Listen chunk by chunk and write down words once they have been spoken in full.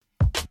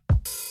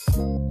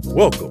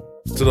Welcome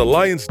to The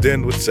Lion's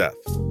Den with Seth,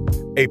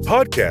 a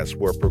podcast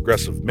where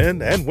progressive men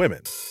and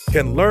women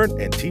can learn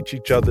and teach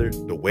each other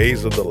the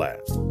ways of the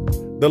land.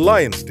 The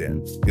Lion's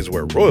Den is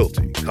where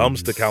royalty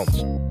comes to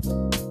council.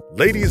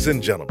 Ladies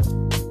and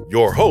gentlemen,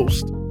 your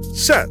host,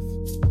 Seth.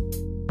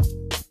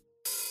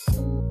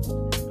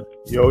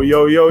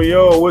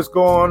 Yo, what's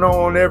going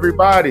on,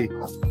 everybody?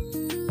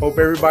 Hope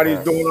everybody's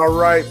doing all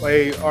right.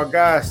 Hey, our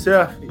guy,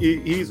 Seth,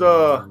 he's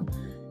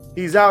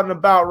out and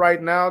about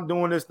right now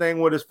doing this thing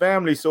with his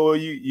family. So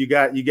you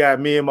got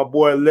me and my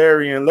boy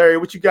Larry. And Larry,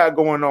 what you got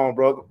going on,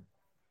 brother?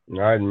 All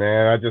right,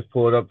 man. I just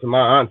pulled up to my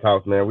aunt's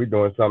house, man. We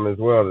doing something as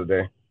well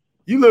today.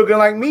 You looking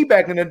like me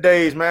back in the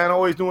days, man.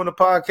 Always doing the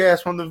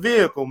podcast from the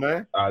vehicle,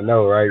 man. I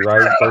know, right?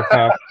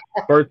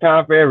 First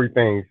time for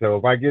everything. So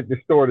if I get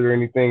distorted or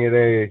anything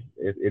today,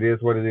 it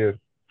is what it is.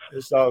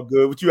 It's all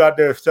good. What you out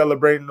there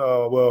celebrating?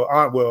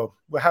 How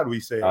do we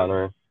say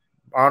it?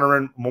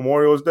 Honoring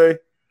Memorial's Day?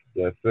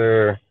 Yes,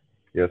 sir.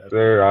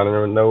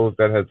 Honoring those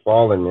that has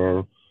fallen,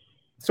 man.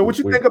 So what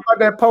you think about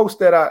that post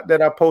that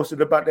I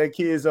posted about that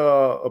kid's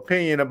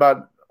opinion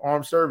about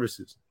armed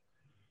services?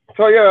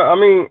 So yeah, I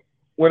mean,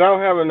 without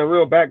having a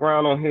real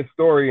background on his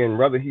story and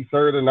whether he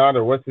served or not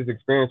or what's his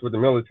experience with the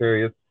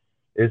military,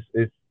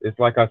 it's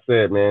like I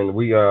said, man.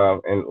 We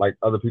and like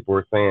other people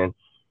were saying,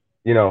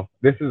 you know,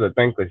 this is a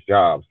thankless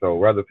job. So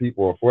whether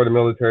people are for the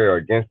military or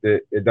against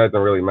it, it doesn't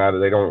really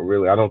matter.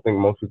 I don't think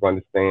most people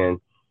understand,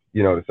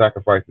 you know, the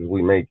sacrifices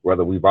we make,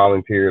 whether we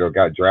volunteered or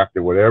got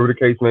drafted, whatever the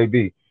case may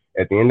be.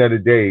 At the end of the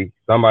day,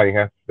 somebody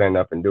has to stand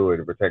up and do it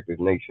to protect this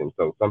nation.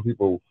 So some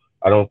people,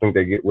 I don't think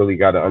they really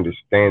got an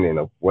understanding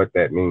of what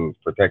that means,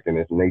 protecting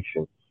this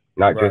nation,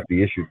 not just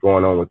the issues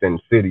going on within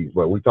cities,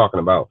 but we're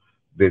talking about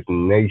this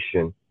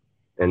nation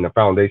and the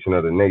foundation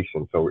of the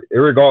nation. So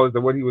irregardless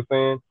of what he was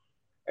saying,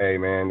 hey,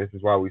 man, this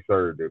is why we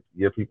serve, to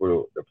give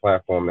people the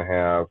platform to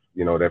have,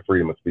 you know, that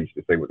freedom of speech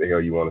to say what the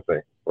hell you want to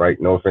say, right?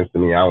 No offense to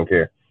me. I don't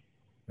care.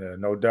 Yeah,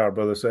 no doubt,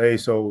 brother.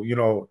 So, you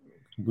know,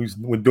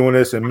 we're doing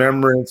this in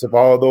remembrance of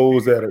all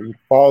those that are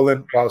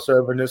fallen while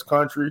serving this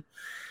country.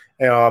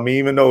 And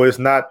even though it's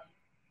not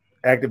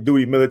active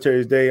duty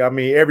military day, I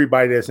mean,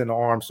 everybody that's in the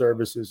armed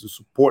services to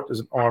support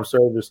this armed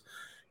service,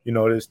 you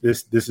know,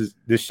 this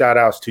shout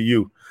outs to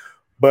you.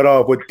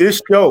 But with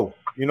this show,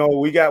 you know,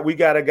 we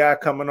got a guy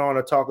coming on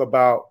to talk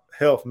about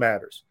health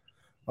matters.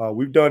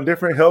 We've done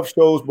different health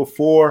shows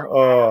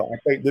before. I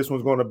think this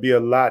one's going to be a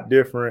lot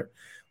different.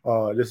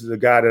 This is a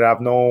guy that I've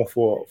known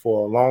for a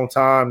long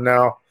time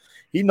now.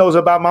 He knows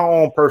about my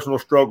own personal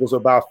struggles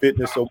about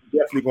fitness, so we're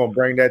definitely going to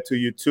bring that to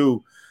you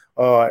too.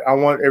 I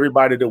want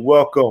everybody to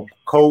welcome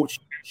Coach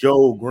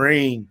Joe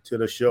Green to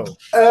the show.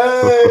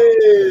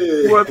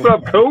 Hey, what's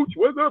up, Coach?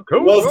 What's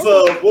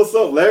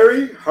up,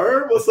 Larry?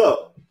 Herb, what's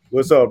up?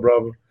 What's up,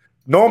 brother?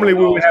 Normally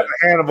we would have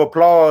a hand of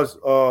applause,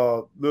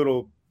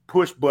 little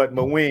push button,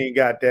 but we ain't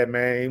got that,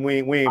 man. We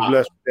ain't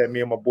blessed with that. Me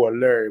and my boy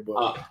Larry,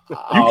 but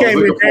you came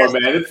in for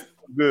man. It's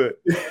good.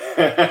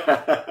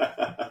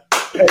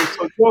 Hey,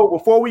 so Joe,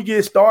 before we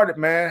get started,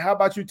 man, how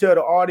about you tell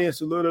the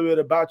audience a little bit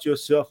about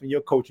yourself and your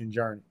coaching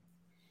journey?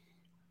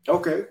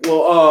 Okay.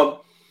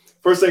 Well,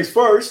 first things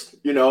first,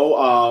 you know,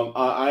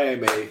 I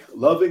am a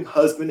loving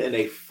husband and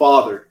a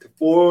father to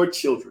 4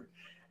 children.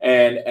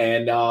 And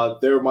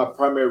they're my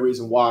primary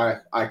reason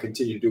why I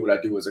continue to do what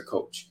I do as a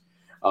coach.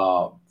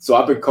 So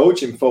I've been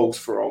coaching folks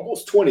for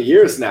almost 20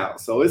 years now.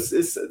 So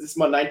it's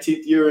my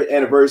 19th year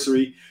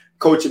anniversary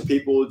coaching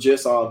people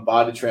just on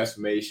body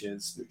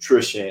transformations,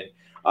 nutrition,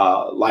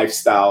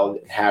 lifestyle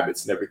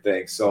habits and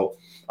everything. So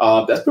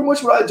that's pretty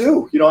much what I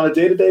do, you know, on a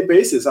day-to-day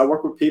basis. I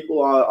work with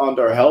people on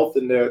their health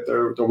and their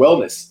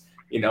wellness,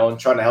 you know, and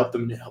trying to help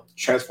them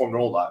transform their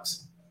own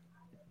lives.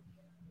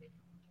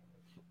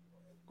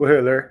 Go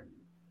ahead, Larry.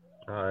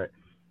 All right.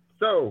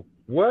 So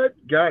what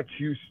got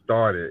you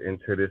started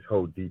into this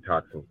whole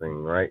detoxing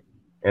thing, right?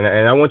 And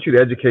I want you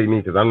to educate me,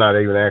 because I'm not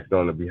even asking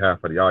on the behalf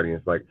of the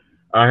audience. Like,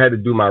 I had to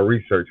do my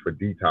research for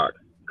detox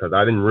because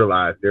I didn't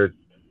realize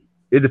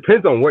it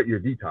depends on what you're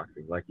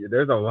detoxing. Like,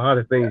 there's a lot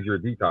of things you're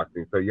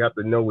detoxing, so you have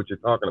to know what you're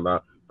talking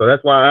about. So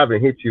that's why I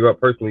haven't hit you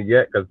up personally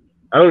yet, because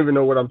I don't even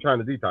know what I'm trying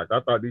to detox. I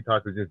thought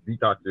detox was just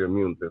detox your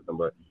immune system,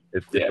 but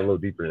it's a little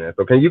deeper than that.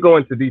 So can you go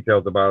into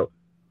details about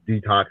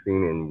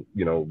detoxing and,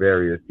 you know,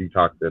 various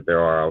detox that there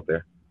are out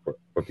there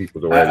for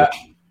people's awareness?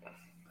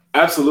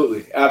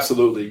 Absolutely.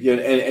 Yeah,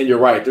 and you're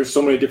right. There's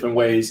so many different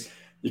ways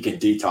you can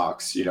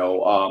detox. You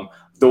know,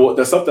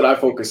 the stuff that I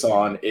focus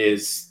on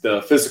is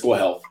the physical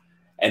health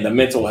and the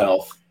mental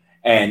health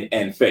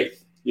and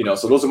faith. You know,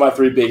 so those are my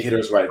 3 big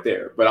hitters right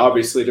there. But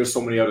obviously, there's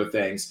so many other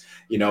things.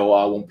 You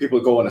know, when people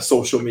go on a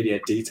social media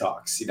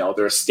detox, you know,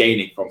 they're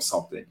abstaining from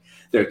something.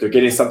 They're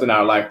getting something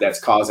out of life that's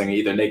causing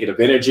either negative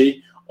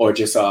energy or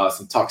just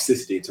some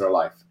toxicity into their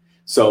life.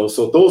 So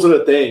those are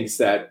the things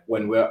that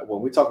when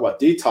we talk about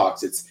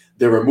detox, it's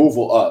the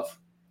removal of.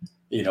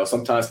 You know,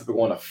 sometimes people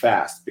go on a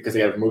fast because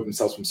they got to remove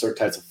themselves from certain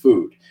types of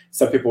food.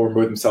 Some people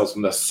remove themselves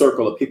from the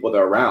circle of people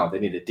they're around. They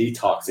need to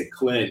detox and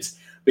cleanse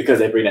because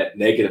they bring that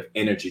negative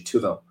energy to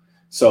them.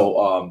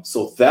 So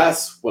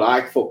that's what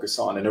I focus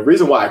on. And the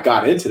reason why I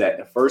got into that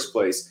in the first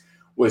place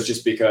was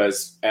just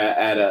because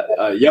at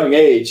a young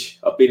age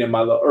of being in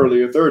my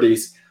earlier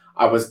 30s,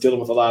 I was dealing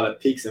with a lot of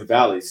peaks and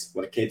valleys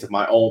when it came to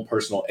my own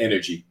personal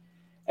energy.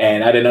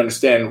 And I didn't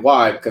understand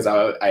why, because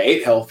I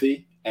ate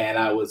healthy and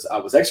I was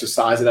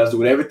exercising. I was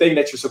doing everything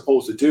that you're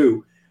supposed to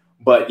do.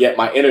 But yet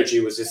my energy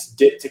was just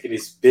taking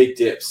these big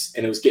dips,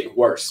 and it was getting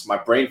worse. My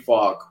brain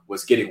fog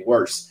was getting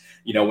worse.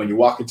 You know, when you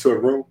walk into a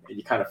room and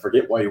you kind of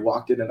forget why you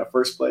walked in the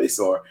first place,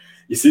 or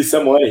you see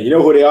someone and you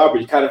know who they are,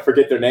 but you kind of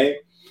forget their name.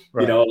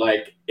 Right. You know,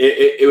 like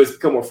it was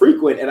become more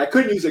frequent, and I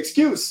couldn't use an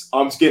excuse.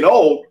 I'm just getting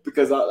old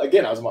because,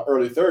 again, I was in my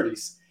early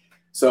 30s.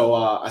 So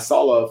I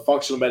saw a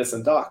functional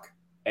medicine doc,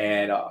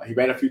 and he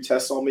ran a few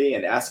tests on me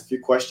and asked a few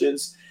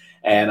questions.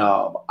 And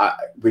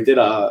we did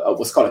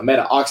what's called a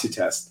meta-oxy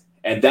test.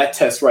 And that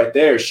test right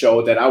there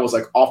showed that I was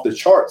like off the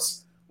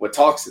charts with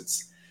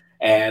toxins.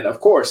 And of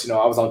course, you know,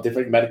 I was on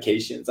different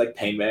medications like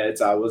pain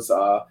meds. I was,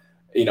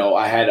 you know,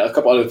 I had a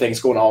couple other things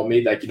going on with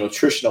me, like, you know,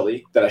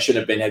 nutritionally that I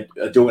shouldn't have been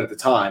doing at the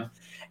time.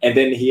 And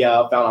then he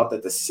found out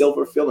that the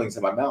silver fillings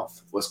in my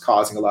mouth was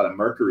causing a lot of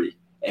mercury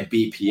and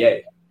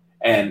BPA.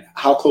 And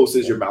how close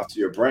is your mouth to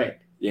your brain?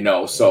 You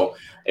know, so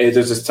there's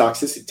this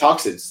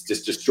toxins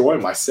just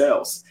destroying my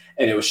cells,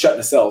 and it was shutting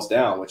the cells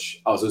down,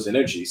 which I was losing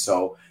energy.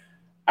 So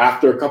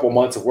after a couple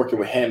months of working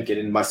with him,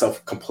 getting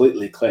myself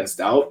completely cleansed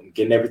out and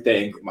getting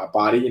everything, my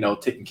body, you know,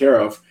 taken care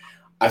of,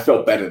 I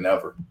felt better than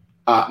ever.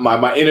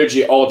 My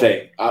energy all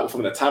day,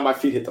 from the time my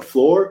feet hit the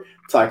floor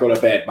till I go to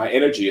bed, my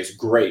energy is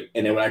great.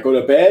 And then when I go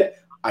to bed,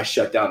 I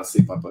shut down and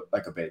sleep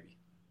like a baby.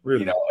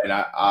 Really? You know, and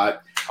I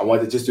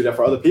wanted to just do that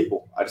for other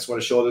people. I just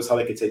want to show others how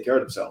they can take care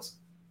of themselves.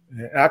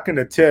 I can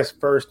attest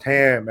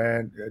firsthand,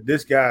 man,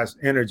 this guy's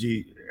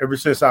energy, ever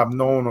since I've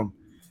known him,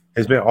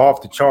 has been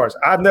off the charts.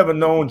 I've never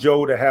known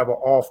Joe to have an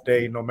off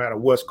day no matter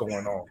what's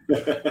going on.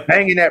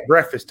 Hanging at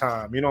breakfast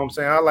time, you know what I'm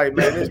saying? I like,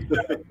 man, this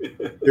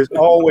is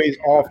always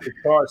off the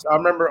charts. I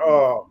remember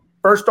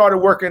first started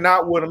working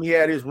out with him, he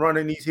had his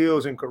running these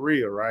hills in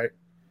Korea, right?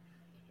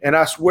 And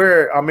I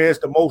swear, I mean, it's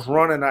the most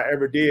running I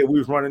ever did. We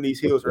was running these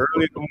hills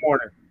early in the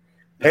morning.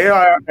 Hey,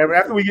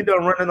 after we get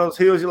done running those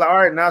hills, you're like, all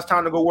right, now it's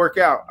time to go work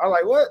out. I'm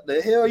like, what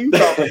the hell are you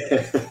talking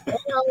about?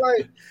 I'm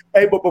like,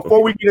 hey, but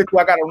before we get into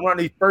it, I got to run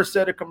these first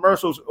set of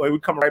commercials. We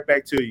come right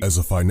back to you. As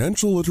a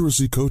financial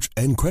literacy coach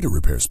and credit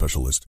repair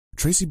specialist,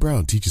 Tracy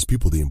Brown teaches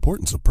people the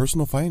importance of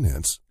personal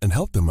finance and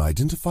help them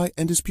identify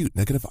and dispute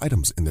negative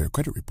items in their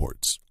credit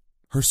reports.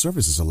 Her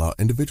services allow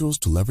individuals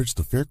to leverage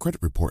the Fair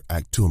Credit Report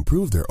Act to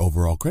improve their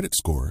overall credit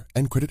score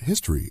and credit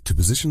history to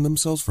position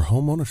themselves for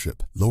home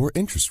ownership, lower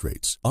interest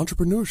rates,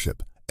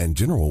 entrepreneurship, and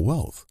general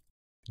wealth.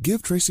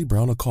 Give Tracy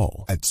Brown a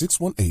call at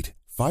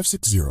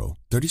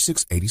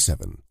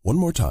 618-560-3687. One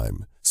more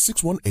time,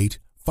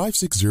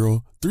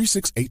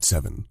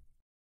 618-560-3687.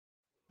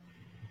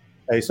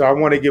 Hey, so I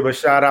want to give a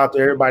shout out to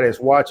everybody that's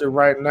watching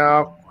right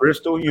now.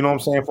 Crystal, you know what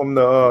I'm saying, from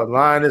the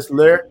Lioness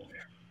Lair.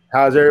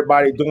 How's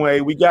everybody doing?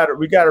 Hey, we got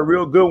a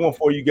real good one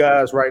for you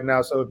guys right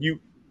now. So if you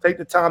take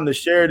the time to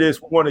share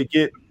this, we want to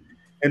get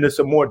into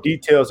some more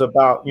details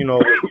about, you know,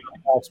 what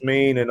detox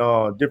mean and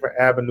different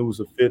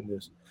avenues of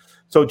fitness.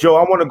 So Joe,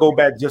 I want to go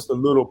back just a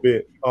little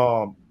bit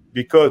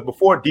because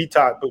before you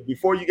got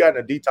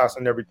into detox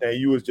and everything,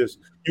 you was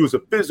a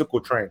physical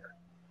trainer,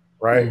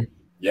 right? Mm-hmm.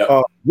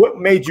 Yeah. What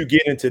made you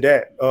get into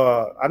that?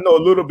 I know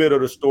a little bit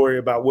of the story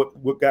about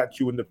what got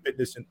you into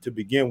fitness to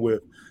begin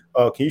with.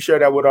 Can you share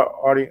that with our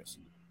audience?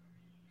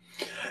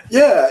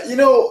 Yeah, you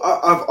know,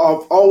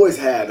 I've always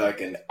had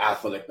like an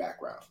athletic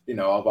background. You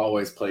know, I've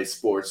always played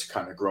sports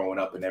kind of growing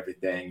up and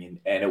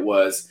everything. And it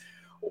was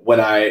when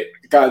I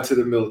got into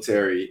the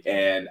military,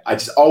 and I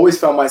just always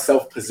found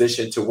myself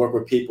positioned to work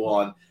with people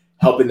on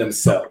helping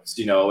themselves,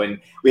 you know, and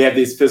we have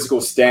these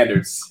physical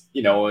standards,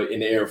 you know, in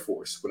the Air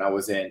Force when I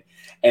was in.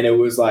 And it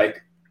was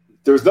like,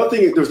 there's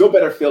no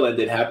better feeling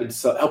than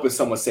helping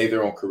someone save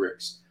their own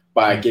careers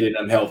by getting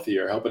them healthy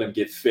or helping them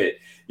get fit,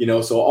 you know.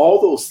 So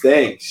all those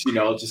things, you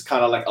know, just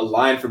kind of like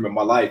aligned for me in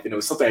my life. And it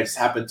was something I just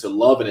happened to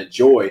love and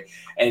enjoy.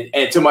 And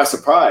to my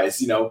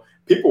surprise, you know,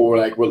 people were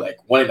like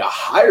wanting to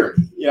hire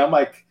me. You know, I'm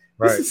like,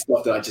 this is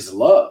stuff that I just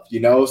love,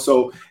 you know.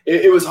 So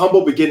it was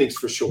humble beginnings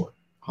for sure.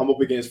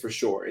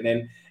 And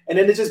then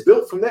it just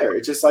built from there.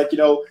 It's just like, you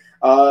know,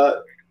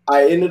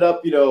 I ended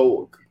up, you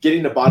know,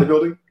 getting to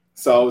bodybuilding.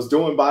 So I was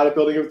doing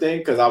bodybuilding everything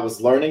because I was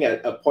learning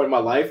at a point in my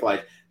life,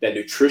 like, that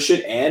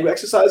nutrition and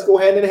exercise go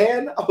hand in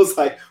hand. I was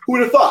like, who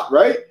would have thought,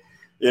 right?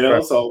 You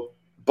know, So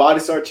body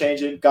started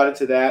changing, got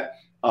into that.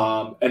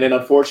 And then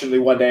unfortunately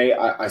one day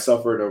I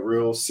suffered a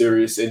real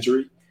serious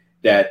injury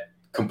that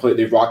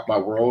completely rocked my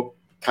world,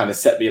 kind of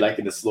set me like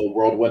in this little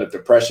whirlwind of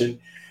depression.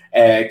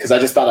 And because I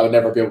just thought I would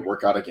never be able to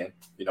work out again.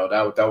 You know,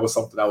 that was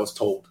something I was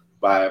told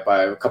by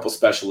a couple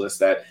specialists,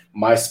 that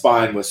my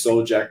spine was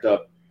so jacked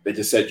up. They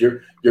just said,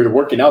 your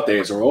working out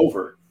days are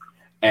over.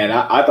 And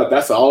I thought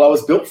that's all I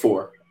was built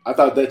for. I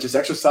thought that just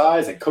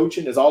exercise and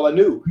coaching is all I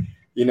knew,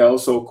 you know.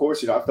 So of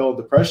course, you know, I fell in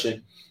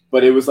depression,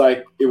 but it was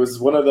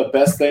one of the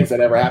best things that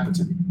ever happened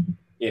to me,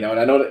 you know. And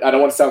I know that I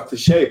don't want to sound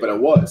cliche, but it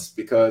was,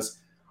 because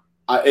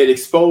it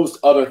exposed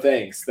other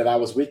things that I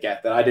was weak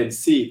at that I didn't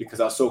see because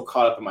I was so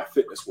caught up in my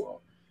fitness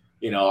world.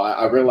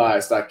 I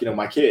realized like,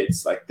 my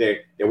kids, like they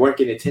weren't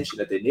getting attention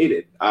that they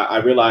needed. I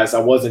realized I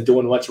wasn't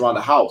doing much around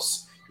the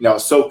house. I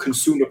was so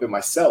consumed up in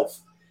myself.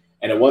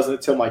 And it wasn't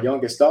until my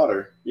youngest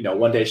daughter,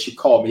 one day she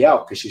called me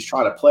out because she's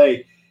trying to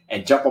play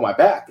and jump on my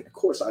back. And of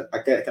course I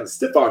kind of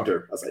stiff-armed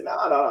her. I was like,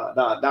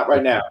 nah, not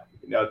right now.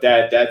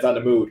 Dad's on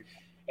the mood.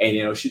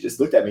 And, she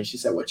just looked at me and she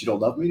said, "What, you don't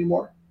love me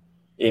anymore?"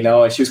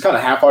 And she was kind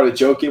of half-hearted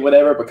joking,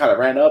 whatever, but kind of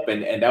ran up.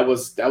 And that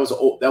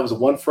was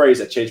one phrase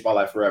that changed my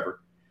life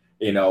forever.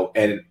 And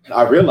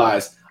I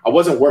realized I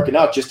wasn't working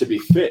out just to be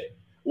fit.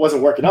 I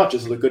wasn't working out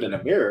just to look good in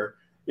the mirror.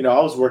 I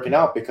was working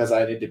out because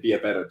I needed to be a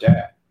better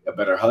dad, a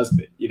better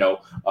husband,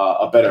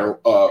 a better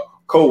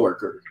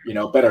coworker,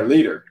 better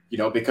leader,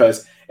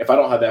 because if I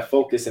don't have that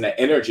focus and that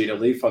energy to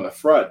lead from the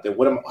front, then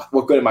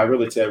what good am I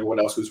really to everyone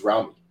else who's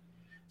around me?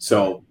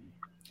 So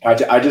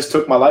I just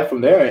took my life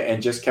from there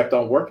and just kept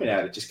on working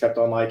at it, just kept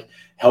on like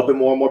helping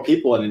more and more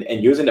people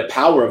and using the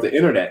power of the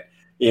internet.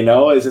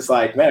 It's just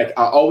like, man,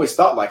 I always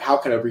thought like, how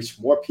can I reach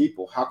more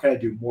people? How can I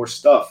do more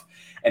stuff?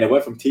 And it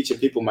went from teaching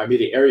people in my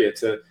immediate area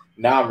to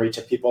now I'm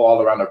reaching people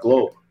all around the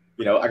globe.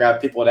 I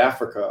got people in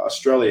Africa,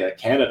 Australia,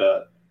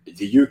 Canada,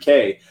 the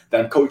UK that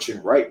I'm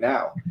coaching right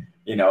now,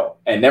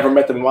 and never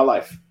met them in my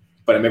life,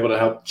 but I'm able to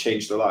help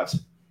change their lives.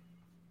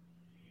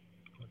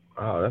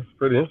 Wow, that's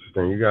pretty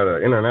interesting. You got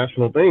an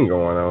international thing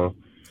going on.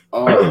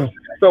 Oh,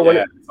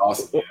 it's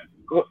awesome.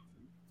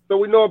 So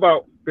we know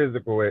about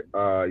physical,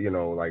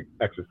 like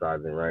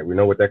exercising, right? We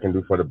know what that can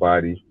do for the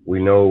body.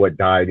 We know what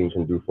dieting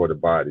can do for the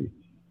body.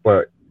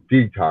 But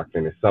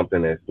detoxing is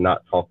something that's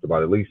not talked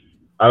about. At least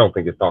I don't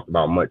think it's talked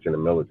about much in the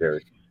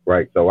military,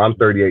 right? So I'm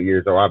 38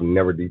 years old. I've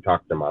never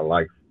detoxed in my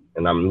life,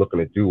 and I'm looking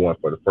to do one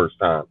for the first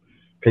time.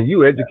 Can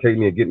you educate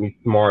me and get me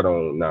smart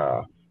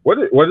on what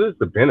is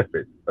the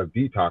benefit of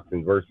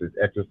detoxing versus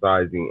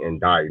exercising and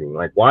dieting?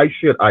 Like, why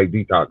should I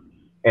detox,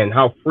 and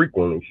how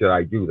frequently should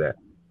I do that?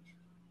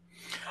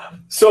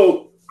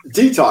 So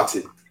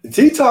detoxing,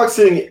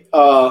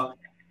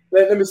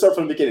 let me start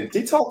from the beginning.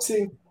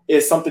 Detoxing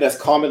is something that's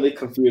commonly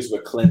confused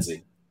with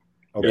cleansing,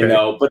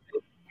 okay.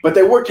 But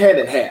they work hand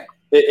in hand.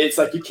 It's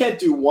like you can't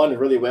do one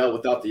really well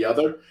without the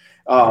other.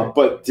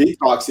 But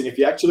detoxing, if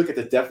you actually look at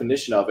the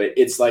definition of it,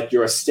 it's like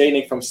you're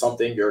abstaining from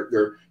something,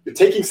 you're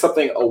taking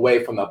something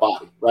away from the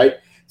body, right?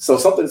 So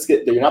something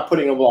that you're not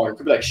putting along. It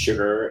could be like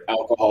sugar,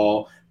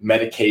 alcohol,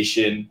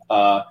 medication,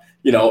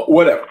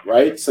 whatever,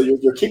 right? So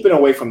you're keeping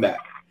away from that.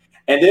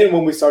 And then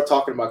when we start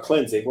talking about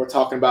cleansing, we're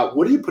talking about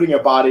what are you putting in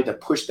your body to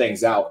push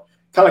things out,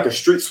 kind of like a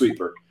street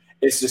sweeper.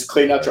 It's just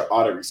cleaning out your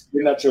arteries,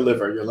 cleaning out your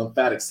liver, your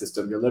lymphatic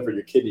system, your liver,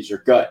 your kidneys, your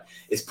gut.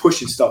 It's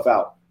pushing stuff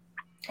out.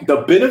 The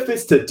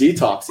benefits to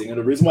detoxing, and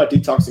the reason why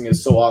detoxing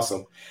is so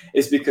awesome,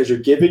 is because you're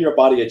giving your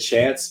body a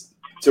chance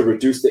to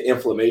reduce the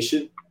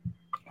inflammation,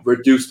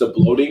 reduce the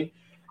bloating.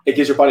 It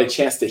gives your body a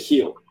chance to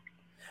heal.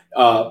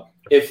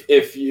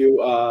 If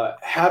you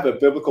have a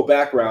biblical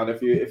background,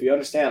 if you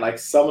understand, like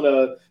some of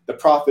the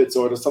prophets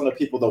or some of the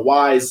people, the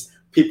wise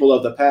people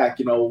of the pack,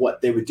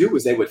 what they would do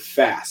is they would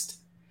fast.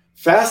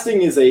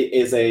 Fasting is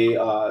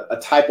a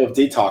type of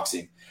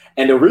detoxing,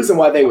 and the reason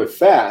why they would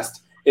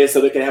fast is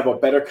so they can have a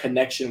better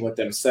connection with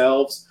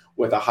themselves,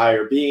 with a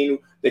higher being.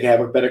 They can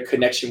have a better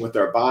connection with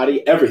their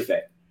body,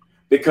 everything,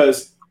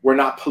 because we're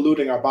not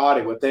polluting our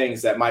body with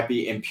things that might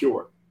be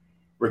impure.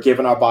 We're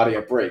giving our body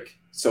a break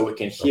so it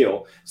can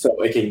heal, so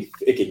it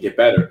can get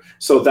better.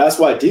 So that's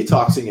why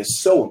detoxing is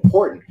so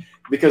important,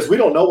 because we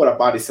don't know what our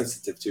body's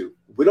sensitive to.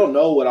 We don't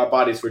know what our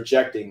body's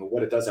rejecting or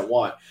what it doesn't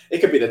want. It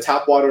could be the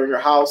tap water in your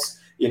house.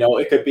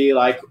 It could be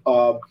like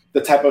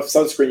the type of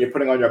sunscreen you're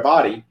putting on your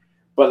body.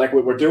 But like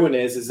what we're doing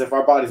is if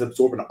our body's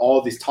absorbing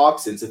all these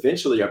toxins,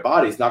 eventually our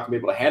body's not going to be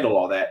able to handle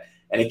all that,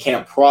 and it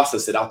can't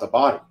process it out the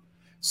body.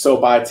 So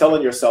by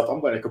telling yourself, I'm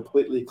going to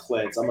completely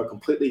cleanse, I'm going to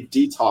completely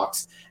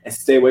detox and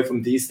stay away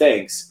from these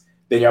things,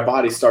 then your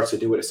body starts to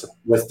do what it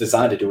was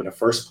designed to do in the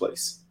first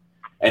place.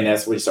 And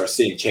that's when you start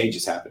seeing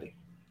changes happening.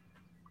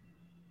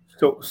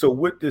 So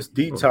with this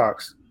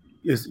detox,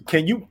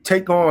 can you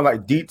take on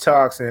like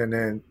detox and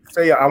then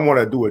say I want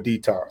to do a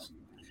detox,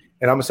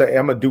 and I'm gonna say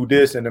I'm gonna do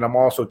this, and then I'm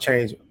also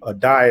change a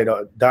diet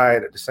at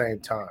the same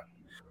time?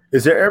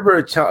 Is there ever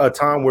a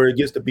time where it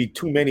gets to be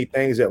too many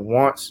things at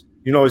once?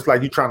 It's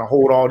like you're trying to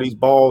hold all these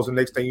balls, and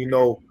next thing you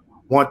know,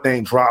 one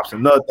thing drops,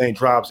 another thing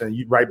drops, and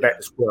you right back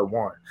to square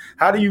one.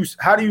 How do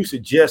you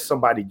suggest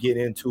somebody get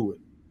into it?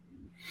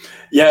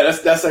 Yeah,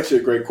 that's actually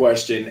a great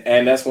question,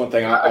 and that's one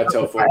thing I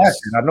tell folks.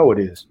 I know it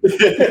is.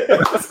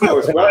 Of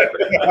course, right?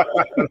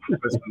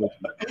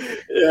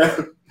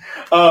 Yeah.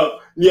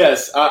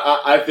 Yes,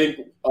 I think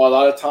a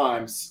lot of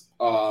times,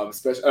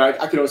 especially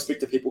I can only speak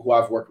to people who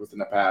I've worked with in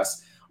the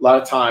past. A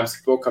lot of times,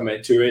 people come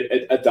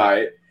into a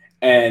diet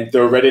and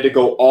they're ready to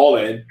go all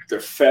in. They're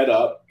fed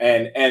up,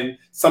 and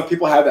some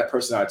people have that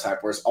personality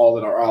type where it's all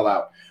in or all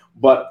out.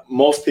 But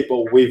most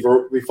people, we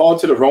fall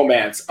into the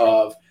romance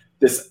of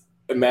this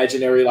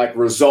imaginary like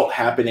result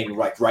happening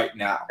like right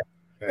now.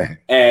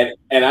 And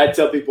I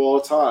tell people all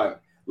the time,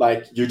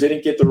 like, you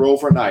didn't get there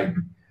overnight.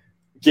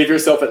 give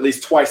yourself at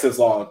least twice as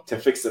long to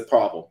fix the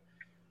problem.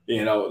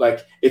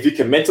 Like if you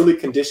can mentally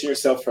condition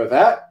yourself for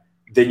that,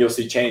 then you'll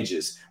see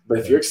changes. But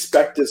if you're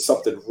expecting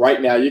something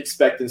right now, you're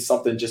expecting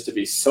something just to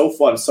be so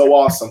fun, so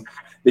awesome,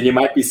 then you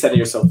might be setting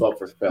yourself up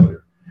for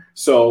failure.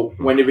 So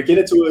when you get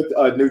into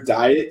a new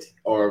diet,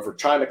 or if we're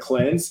trying to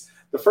cleanse,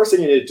 the first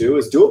thing you need to do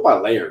is do it by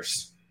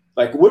layers.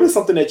 Like, what is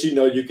something that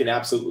you can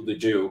absolutely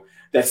do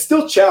that's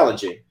still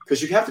challenging?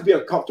 Because you have to be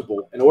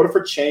uncomfortable. In order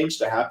for change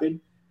to happen,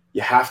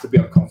 you have to be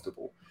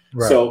uncomfortable.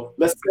 Right. So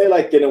let's say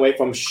like getting away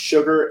from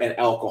sugar and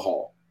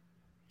alcohol.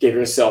 Give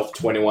yourself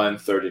 21,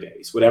 30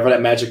 days, whatever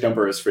that magic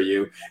number is for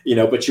you,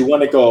 but you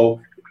want to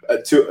go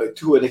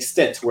to an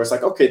extent where it's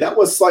like, okay, that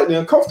was slightly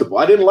uncomfortable.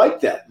 I didn't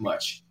like that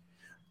much.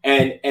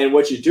 And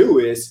what you do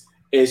is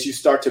you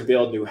start to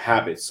build new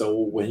habits. So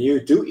when you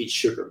do eat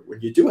sugar,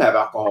 when you do have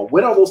alcohol,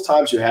 when are those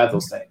times you have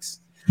those things?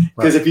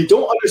 Because if you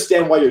don't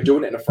understand why you're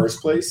doing it in the first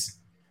place,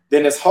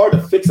 then it's hard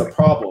to fix a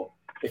problem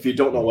if you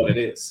don't know what it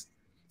is.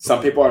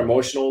 Some people are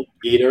emotional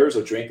eaters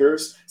or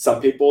drinkers.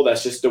 Some people,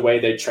 that's just the way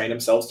they train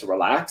themselves to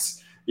relax.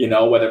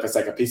 Whether if it's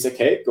like a piece of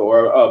cake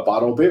or a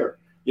bottle of beer,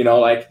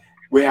 like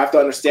we have to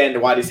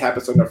understand why these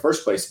habits are in the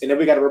first place. And then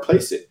we got to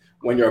replace it.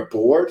 When you're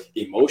bored,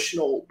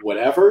 emotional,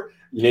 whatever,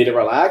 you need to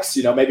relax.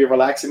 Maybe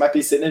relaxing might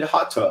be sitting in a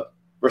hot tub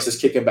versus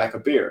kicking back a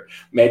beer.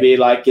 Maybe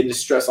like getting the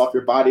stress off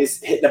your body is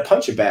hitting a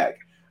punching bag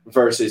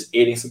versus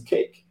eating some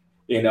cake.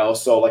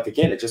 So like,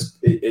 again,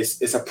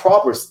 it's a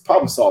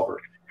problem solver.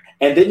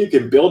 And then you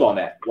can build on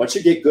that. Once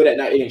you get good at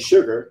not eating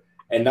sugar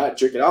and not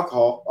drinking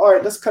alcohol, all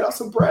right, let's cut out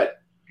some bread.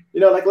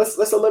 Like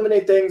let's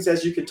eliminate things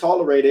as you can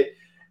tolerate it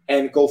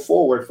and go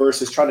forward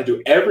versus trying to do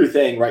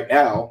everything right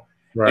now.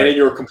 Right. And then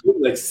you're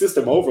completely like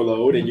system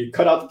overload and you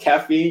cut out the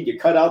caffeine, you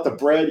cut out the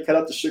bread, you cut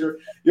out the sugar.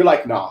 You're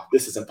like, nah,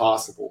 this is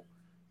impossible.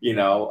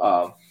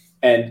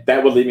 And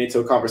that would lead me to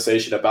a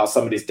conversation about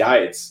some of these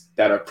diets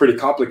that are pretty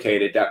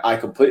complicated that I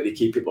completely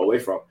keep people away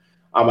from.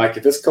 I'm like,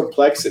 if it's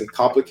complex and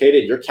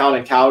complicated, you're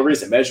counting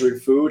calories and measuring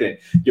food and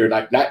you're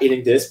like not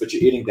eating this, but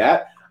you're eating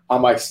that.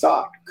 I'm like,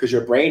 stop, because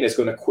your brain is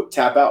going to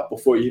tap out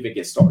before you even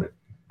get started.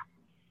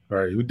 All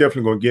right. We're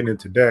definitely going to get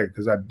into that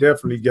because I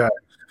definitely got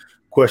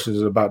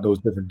questions about those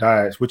different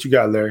diets. What you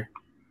got, Larry?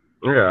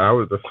 Yeah, I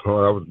was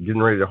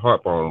getting ready to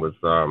harp on was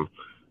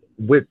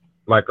with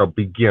like a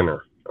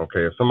beginner.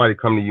 Okay, if somebody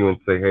come to you and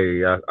say,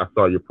 hey, I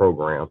saw your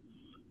program,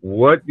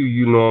 what do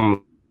you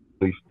normally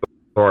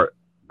start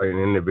an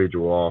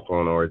individual off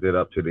on, or is it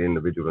up to the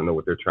individual to know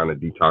what they're trying to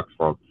detox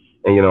from?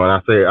 And, I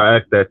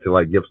ask that to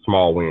like give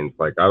small wins.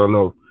 Like, I don't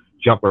know,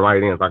 jumping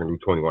right in if I can do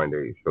 21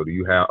 days. So do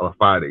you have a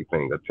 5-day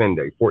thing, a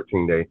 10-day,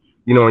 14-day,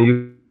 and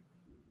you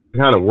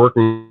kind of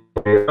working.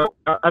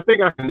 I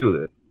think I can do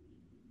this.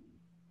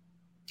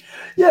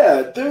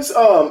 Yeah, there's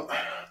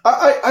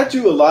I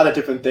do a lot of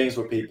different things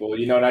with people,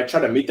 and I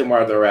try to meet them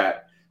where they're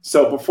at.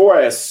 So before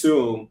I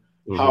assume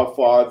how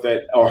far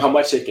that or how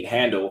much they can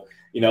handle,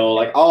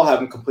 like I'll have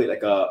them complete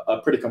like a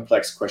pretty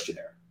complex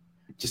questionnaire.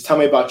 Just tell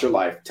me about your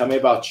life. Tell me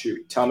about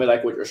you. Tell me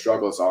like what your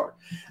struggles are.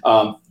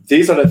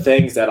 These are the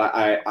things that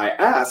I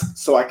ask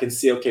so I can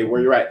see, okay,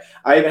 where you're at.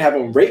 I even have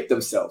them rate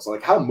themselves.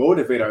 Like, how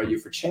motivated are you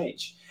for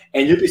change?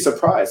 And you'd be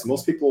surprised.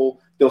 Most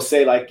people, they'll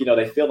say like,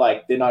 they feel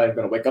like they're not even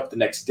going to wake up the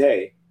next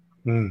day,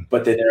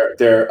 but then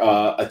they're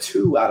a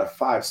 2 out of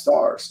 5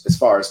 stars as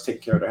far as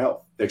taking care of their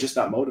health. They're just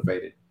not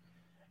motivated.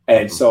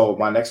 And so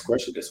my next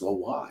question is, well,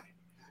 why?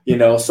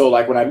 So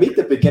like when I meet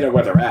the beginner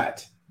where they're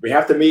at, we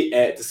have to meet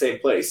at the same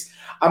place.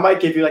 I might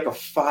give you like a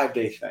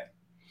 5-day thing.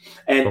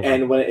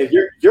 And when if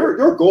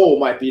your goal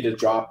might be to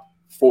drop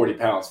 40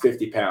 pounds,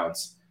 50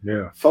 pounds.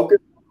 Yeah.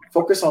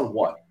 Focus on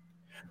one.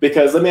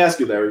 Because let me ask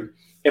you, Larry,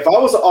 if I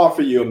was to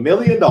offer you $1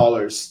 million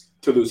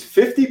to lose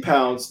 50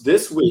 pounds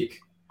this week,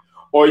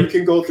 or you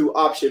can go through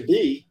option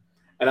B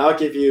and I'll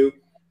give you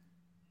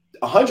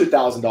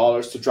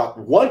 $100,000 to drop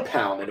 1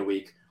 pound in a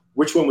week,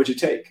 which one would you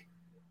take?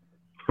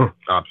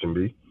 Option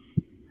B.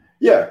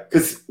 Yeah,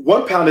 because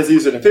 1 pound is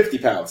easier than 50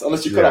 pounds,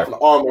 unless you cut off an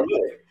arm or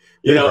leg,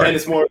 and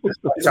it's more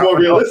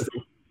realistic.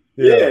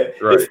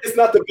 Right. It's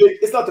not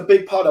the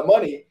big pot of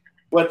money,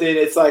 but then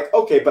it's like,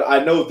 okay, but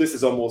I know this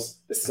is almost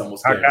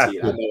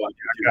guaranteed. I know I can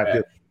do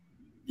that.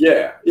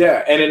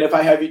 Yeah. And then if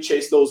I have you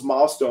chase those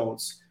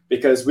milestones,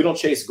 because we don't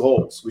chase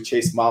goals, we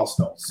chase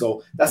milestones.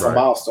 So that's a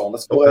milestone.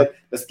 Let's go ahead.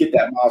 Let's get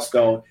that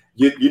milestone.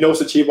 You know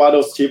it's achievable. I know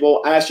it's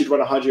achievable. I asked you to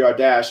run a 100-yard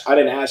dash. I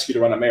didn't ask you to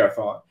run a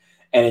marathon.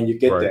 And then you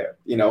get there,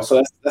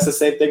 so that's the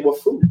same thing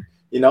with food,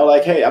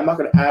 like, hey, I'm not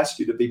going to ask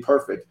you to be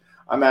perfect.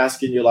 I'm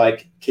asking you,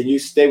 like, can you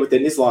stay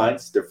within these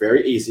lines? They're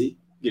very easy,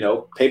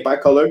 paint by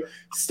color,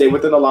 stay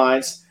within the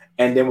lines.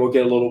 And then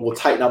we'll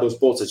tighten out those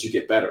bolts as you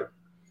get better,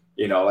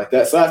 like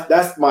that. So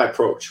that's my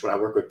approach when I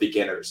work with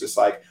beginners. It's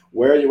like,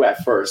 where are you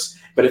at first?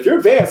 But if you're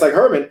advanced, like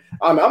Herman,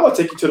 I'm going to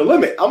take you to the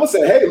limit. I'm going to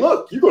say, hey,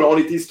 look, you're going to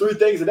only eat these 3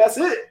 things and that's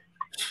it.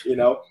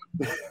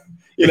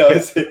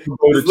 It's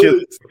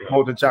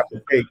holding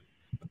chocolate cake.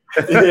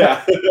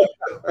 Yeah.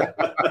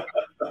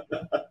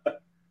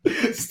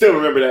 Still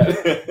remember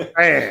that.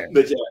 Man.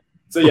 But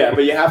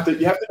you have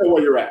to know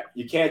where you're at.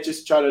 You can't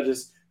just try to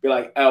just be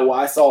like, oh, well,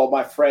 I saw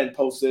my friend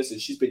post this and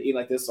she's been eating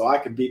like this, so I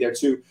can be there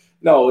too.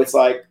 No, it's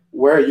like,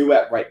 where are you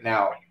at right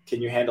now?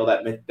 Can you handle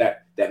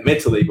that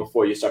mentally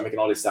before you start making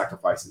all these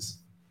sacrifices?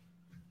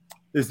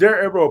 Is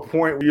there ever a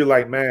point where you're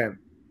like, man,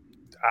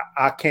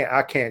 I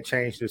can't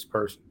change this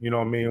person, you know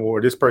what I mean?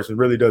 Or this person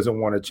really doesn't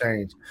want to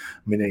change.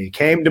 I mean, they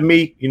came to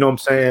me, you know what I'm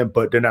saying,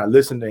 but they're not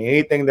listening to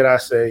anything that I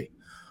say.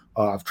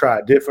 I've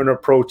tried different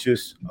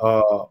approaches,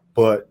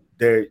 but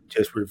they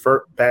just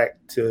revert back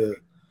to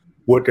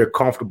what they're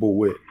comfortable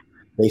with.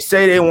 They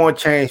say they want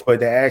change, but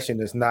the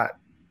action is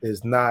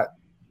not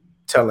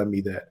telling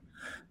me that.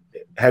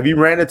 Have you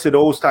ran into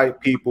those type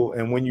people?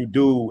 And when you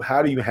do,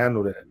 how do you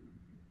handle that?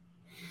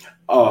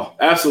 Oh,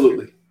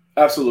 absolutely.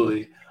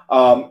 Absolutely.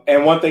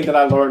 And one thing that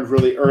I learned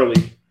really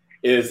early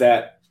is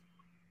that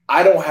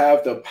I don't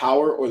have the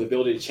power or the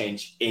ability to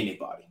change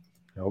anybody.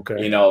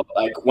 Okay. You know,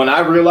 like when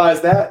I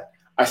realized that,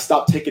 I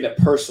stopped taking it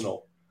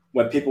personal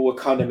when people would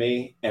come to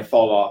me and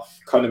fall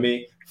off.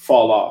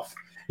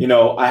 You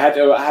know, I had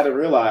to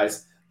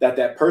realize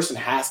that person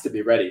has to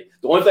be ready.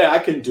 The only thing I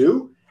can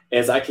do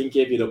is I can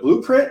give you the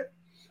blueprint,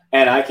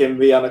 and I can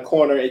be on the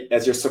corner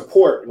as your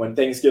support when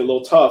things get a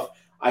little tough.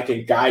 I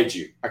can guide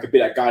you. I could be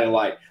that guiding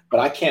light, but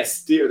I can't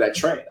steer that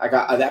train.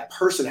 That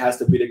person has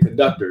to be the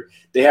conductor.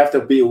 They have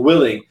to be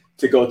willing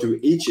to go through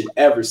each and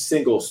every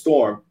single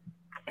storm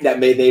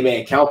that they may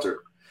encounter.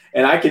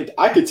 And I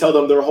could tell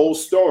them their whole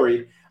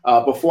story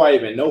before I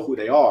even know who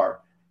they are,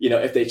 you know,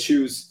 if they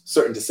choose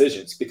certain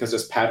decisions, because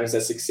there's patterns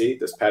that succeed,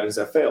 there's patterns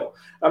that fail.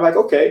 I'm like,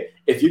 okay,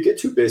 if you get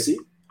too busy,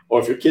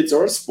 or if your kids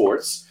are in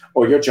sports,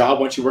 or your job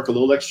wants you work a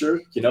little extra,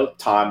 you know,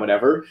 time,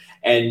 whatever,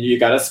 and you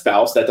got a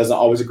spouse that doesn't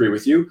always agree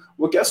with you,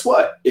 well, guess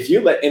what? If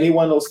you let any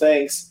one of those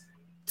things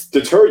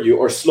deter you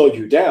or slow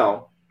you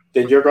down,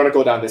 then you're going to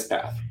go down this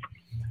path.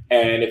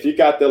 And if you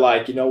got the,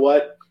 like, you know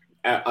what,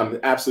 I'm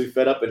absolutely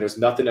fed up and there's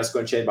nothing that's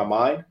going to change my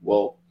mind.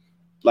 Well,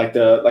 like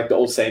the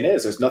old saying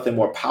is, there's nothing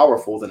more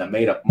powerful than a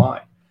made up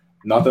mind.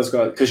 Nothing's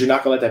going to, because you're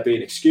not going to let that be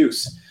an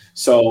excuse.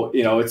 So,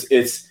 you know,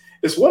 it's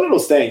one of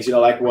those things, you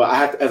know, like, well, I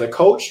have to, as a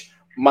coach,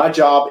 my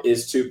job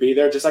is to be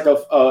there just like a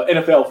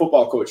NFL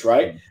football coach,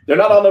 right? They're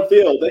not on the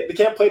field. They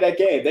can't play that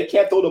game. They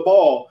can't throw the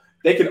ball.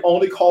 They can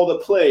only call the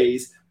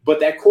plays, but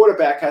that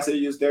quarterback has to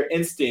use their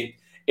instinct.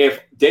 If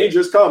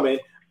danger's coming,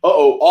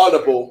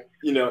 audible,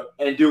 you know,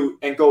 and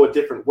go a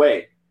different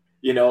way.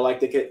 You know, like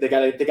they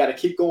gotta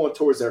keep going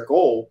towards their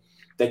goal.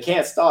 They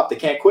can't stop. They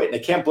can't quit. And they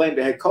can't blame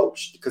the head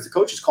coach because the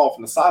coach is called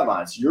from the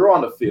sidelines. You're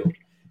on the field.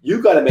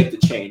 You got to make the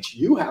change.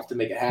 You have to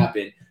make it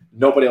happen.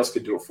 Nobody else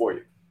could do it for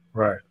you.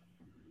 Right.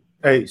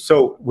 Hey,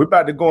 so we're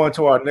about to go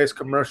into our next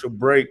commercial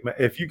break.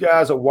 If you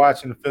guys are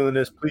watching and feeling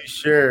this, please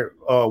share.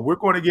 We're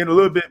going to get a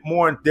little bit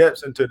more in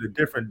depth into the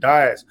different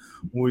diets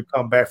when we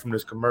come back from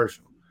this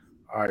commercial.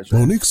 All right.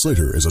 Monique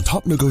Slater is a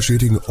top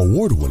negotiating,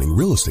 award-winning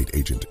real estate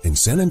agent in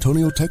San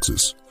Antonio,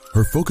 Texas.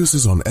 Her focus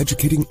is on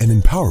educating and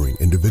empowering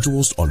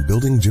individuals on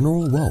building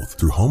general wealth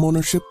through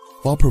homeownership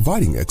while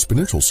providing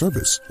exponential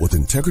service with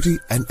integrity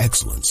and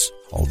excellence.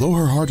 Although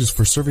her heart is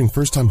for serving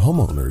first-time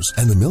homeowners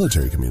and the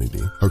military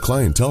community, her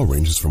clientele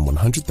ranges from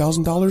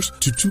 $100,000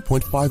 to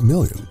 $2.5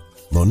 million.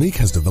 Monique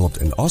has developed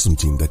an awesome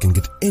team that can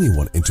get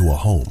anyone into a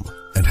home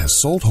and has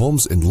sold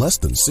homes in less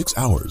than 6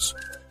 hours.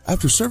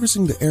 After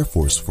servicing the Air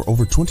Force for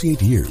over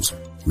 28 years,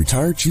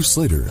 retired Chief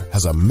Slater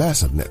has a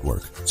massive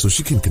network, so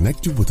she can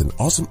connect you with an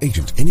awesome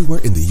agent anywhere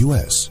in the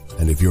U.S.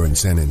 And if you're in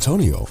San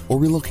Antonio or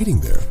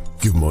relocating there,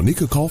 give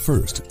Monique a call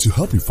first to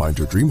help you find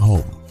your dream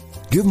home.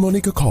 Give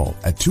Monique a call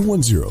at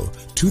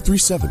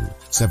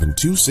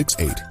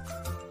 210-237-7268.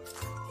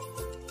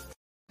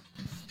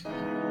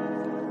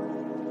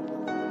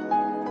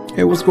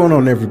 Hey, what's going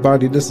on,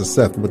 everybody? This is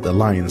Seth with the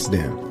Lion's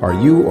Den. Are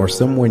you or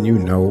someone you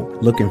know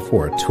looking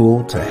for a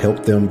tool to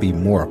help them be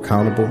more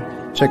accountable?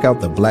 Check out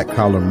the Black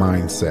Collar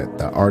Mindset,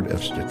 the Art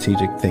of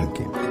Strategic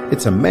Thinking.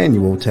 It's a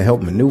manual to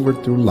help maneuver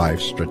through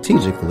life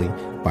strategically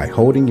by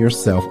holding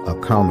yourself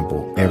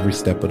accountable every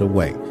step of the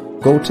way.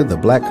 Go to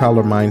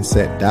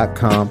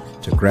theblackcollarmindset.com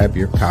to grab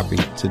your copy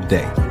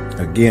today.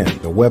 Again,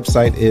 the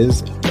website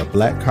is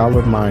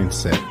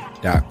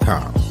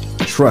theblackcollarmindset.com.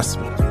 Trust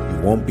me, you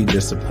won't be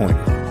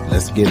disappointed.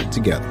 Let's get it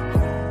together.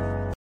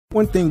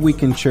 One thing we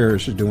can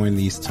cherish during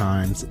these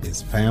times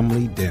is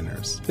family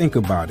dinners. Think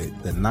about it.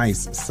 The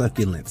nice,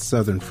 succulent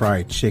southern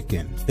fried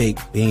chicken,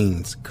 baked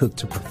beans cooked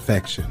to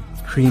perfection,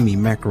 creamy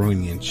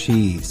macaroni and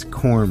cheese,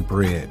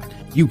 cornbread.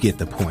 You get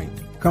the point.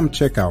 Come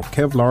check out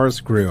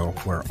Kevlar's Grill,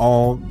 where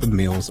all the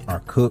meals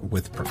are cooked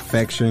with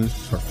perfection,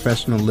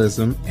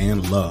 professionalism,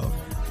 and love.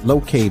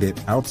 Located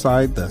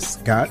outside the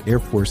Scott Air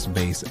Force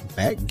Base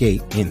back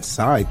gate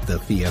inside the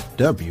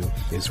VFW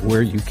is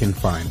where you can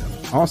find them.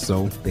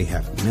 Also, they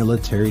have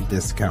military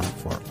discount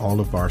for all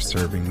of our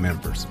serving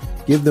members.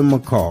 Give them a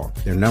call.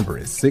 Their number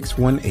is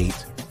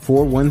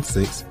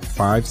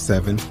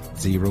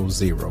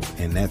 618-416-5700,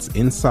 and that's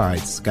inside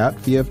Scott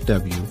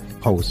VFW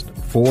Post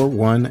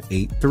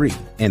 4183.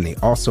 And they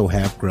also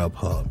have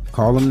Grubhub.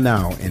 Call them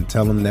now and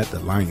tell them that the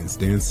Lion's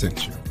Den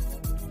sent you.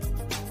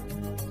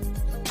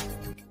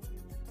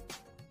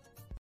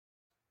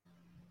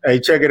 Hey,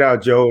 check it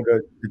out, Joe.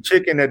 The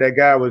chicken that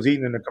guy was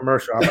eating in the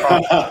commercial.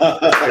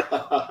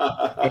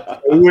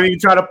 We wouldn't even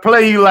try to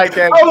play you like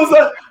that.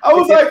 I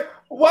was like,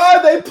 why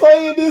are they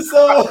playing this?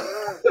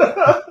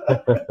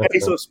 Hey,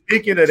 so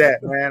speaking of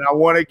that, man, I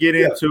want to get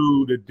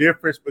into the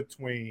difference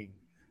between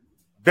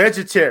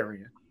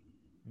vegetarian,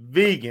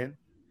 vegan,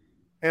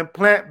 and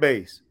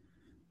plant-based.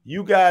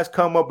 You guys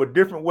come up with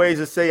different ways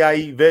to say I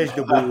eat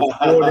vegetables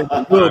more than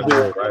you will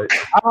do. Right?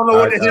 I don't know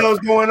what the hell's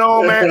going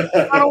on, man.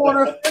 I don't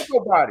want to offend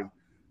nobody.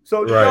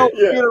 So,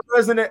 you're a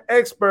resident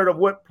expert of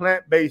what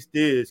plant-based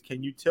is.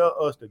 Can you tell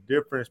us the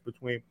difference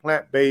between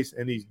plant-based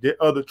and these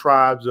other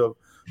tribes of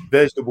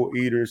vegetable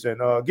eaters, and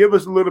give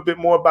us a little bit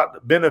more about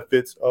the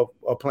benefits of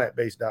a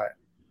plant-based diet?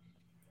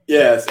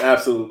 Yes,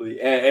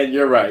 absolutely. And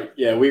you're right.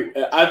 Yeah,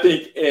 I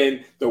think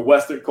in the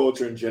Western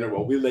culture in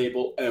general, we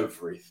label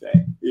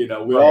everything. We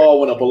all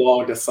want to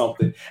belong to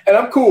something. And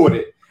I'm cool with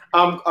it.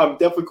 I'm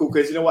definitely cool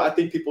because you know what? I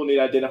think people need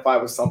to identify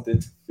with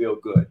something to feel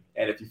good.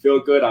 And if you feel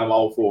good, I'm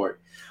all for it.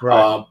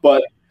 Right.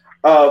 But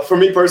for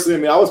me personally,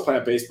 I mean, I was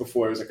plant-based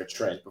before it was like a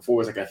trend, before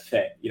it was like a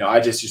thing.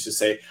 I just used to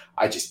say,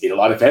 I just eat a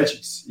lot of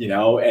veggies,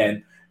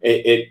 and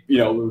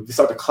we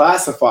start to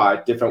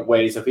classify different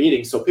ways of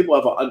eating so people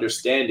have an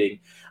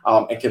understanding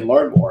and can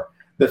learn more.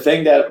 The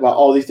thing that about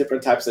all these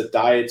different types of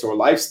diets or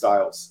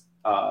lifestyles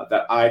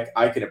that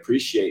I can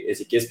appreciate is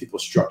it gives people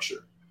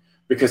structure,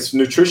 because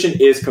nutrition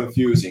is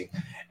confusing.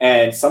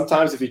 And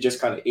sometimes if you're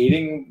just kind of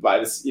eating by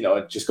this,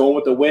 just going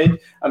with the wind,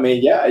 I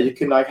mean, you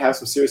can have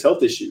some serious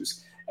health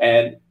issues.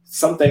 And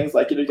some things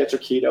like, you got your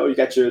keto,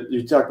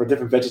 you talk about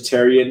different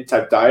vegetarian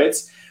type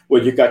diets,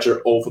 where you got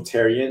your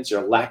ovolatarians,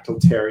 your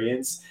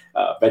lactotarians,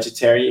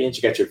 vegetarians,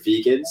 you got your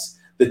vegans.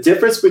 The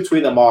difference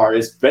between them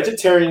is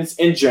vegetarians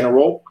in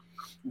general,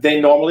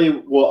 they normally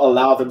will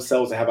allow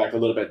themselves to have like a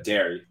little bit of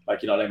dairy. Like,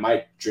 they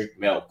might drink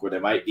milk or they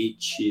might eat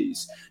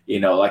cheese,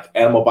 like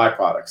animal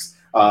byproducts.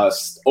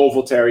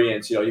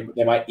 Ovolatarians,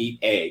 they might eat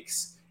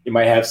eggs. You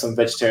might have some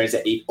vegetarians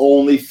that eat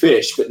only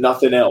fish, but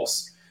nothing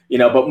else,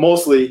 but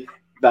mostly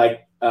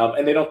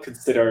and they don't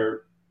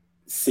consider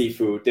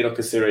seafood. They don't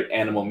consider it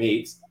animal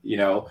meat,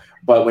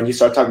 but when you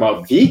start talking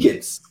about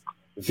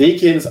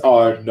vegans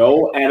are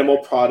no animal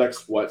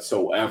products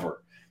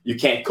whatsoever. You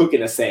can't cook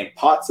in the same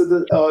pots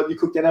you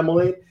cook animal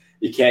in.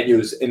 You can't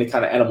use any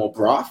kind of animal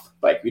broth,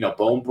 like,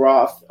 bone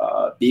broth,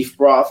 beef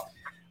broth.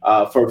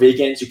 For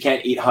vegans, you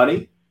can't eat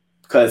honey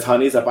because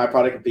honey is a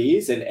byproduct of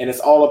bees. And it's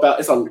all about,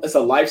 it's a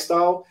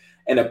lifestyle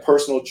and a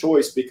personal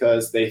choice,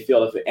 because they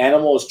feel if the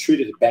animal is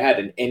treated bad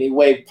in any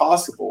way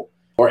possible,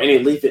 or any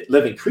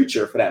living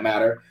creature for that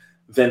matter,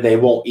 then they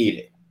won't eat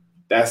it.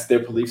 That's their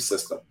belief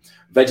system.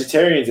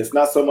 Vegetarians, it's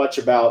not so much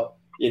about,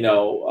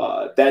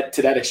 that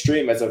to that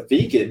extreme as a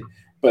vegan,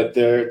 but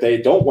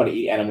they don't want to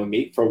eat animal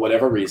meat for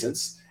whatever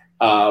reasons.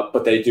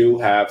 But they do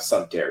have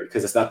some dairy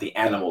because it's not the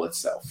animal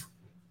itself.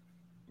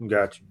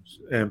 Got you.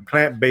 And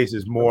plant-based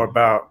is more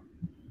about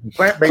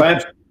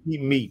plant-based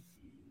eat meat.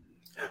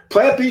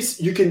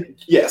 Plant-based, you can,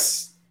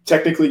 yes,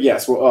 technically,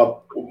 yes.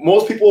 Well,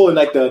 most people in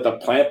like the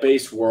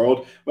plant-based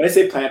world, when they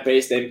say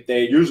plant-based,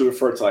 they usually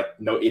refer to like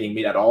no eating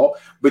meat at all.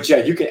 But yeah,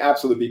 you can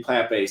absolutely be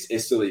plant-based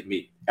and still eat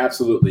meat.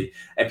 Absolutely.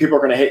 And people are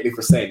going to hate me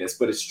for saying this,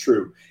 but it's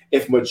true.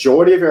 If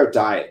majority of your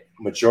diet,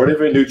 majority of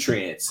your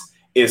nutrients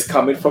is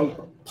coming from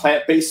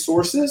plant-based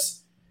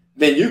sources,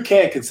 then you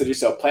can consider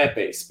yourself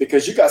plant-based,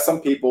 because you got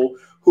some people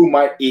who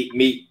might eat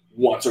meat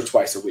once or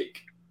twice a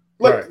week.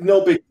 Look,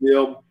 no big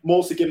deal.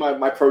 Mostly get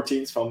my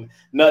proteins from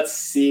nuts,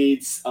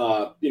 seeds,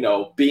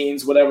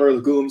 beans, whatever,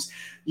 legumes.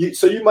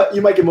 So you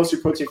might get most of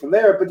your protein from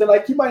there, but then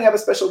like you might have a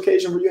special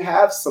occasion where you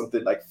have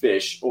something like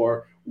fish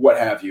or what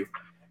have you,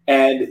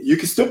 and you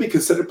can still be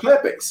considered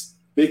plant-based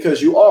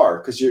because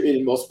you're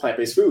eating most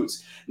plant-based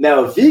foods.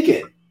 Now, a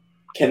vegan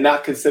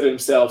cannot consider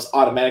themselves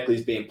automatically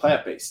as being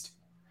plant-based,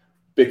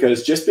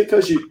 because just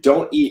because you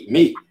don't eat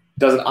meat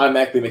doesn't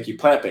automatically make you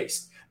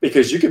plant-based,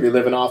 because you could be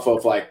living off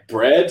of like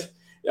bread,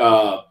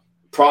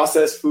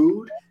 processed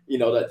food,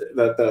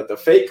 the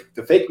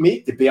fake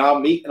meat, the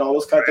Beyond Meat, and all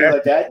those kind of things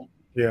like that.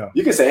 Yeah,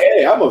 you can say,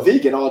 hey, I'm a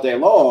vegan all day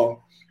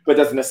long, but it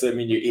doesn't necessarily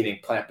mean you're eating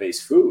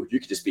plant-based food. You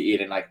could just be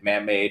eating like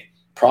man-made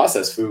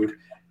processed food,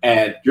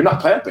 and you're not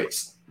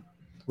plant-based.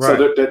 Right.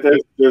 So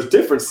there's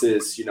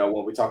differences,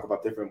 when we talk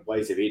about different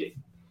ways of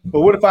eating.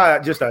 But what if I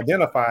just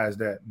identify as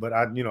that, but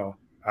I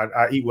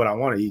eat what I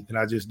want to eat? Can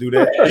I just do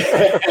that?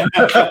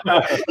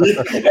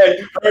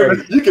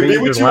 You can be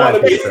what you want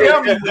to be.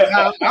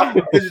 I'm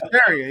a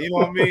vegetarian. You know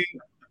what I mean?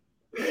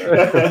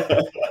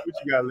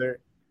 What you got, Larry?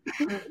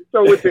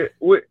 So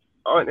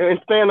and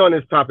stand on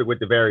this topic with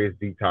the various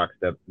detox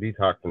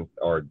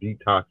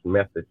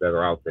methods that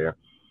are out there.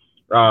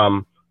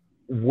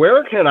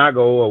 Where can I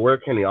go, or where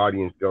can the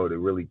audience go to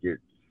really get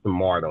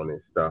smart on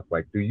this stuff?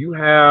 Like, do you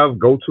have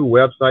go-to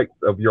websites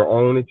of your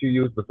own that you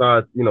use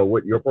besides,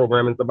 what your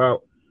program is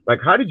about?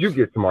 Like, how did you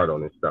get smart on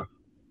this stuff?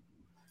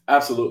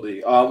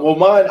 Absolutely. Well,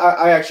 mine,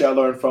 I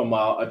learned from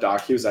a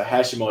doc. He was a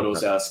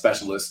Hashimoto's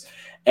specialist,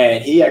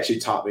 And he actually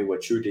taught me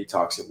what true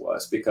detoxing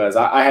was, because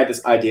I had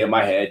this idea in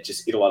my head,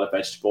 just eat a lot of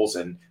vegetables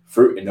and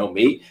fruit and no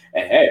meat,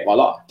 and hey,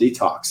 voila,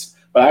 detox.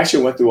 But I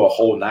actually went through a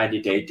whole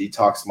 90-day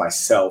detox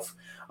myself,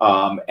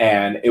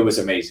 and it was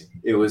amazing.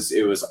 It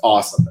was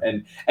awesome.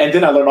 And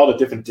then I learned all the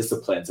different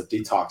disciplines of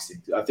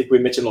detoxing. I think we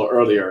mentioned a little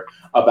earlier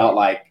about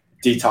like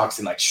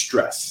detoxing, like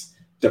stress,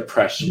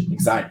 depression,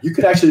 anxiety. You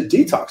could actually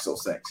detox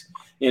those things,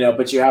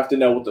 but you have to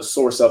know what the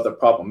source of the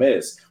problem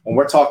is. When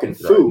we're talking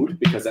food,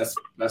 because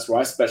that's where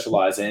I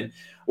specialize in.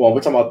 When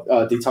we're talking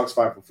about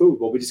detoxifying from food,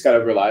 well, we just got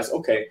to realize,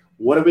 okay,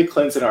 what are we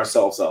cleansing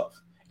ourselves of?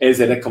 Is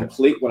it a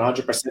complete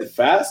 100%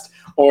 fast,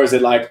 or is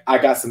it like I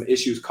got some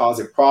issues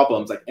causing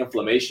problems like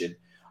inflammation?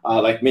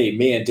 Like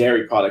me and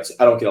dairy products,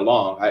 I don't get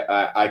along.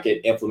 I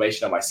get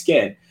inflammation on my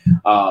skin.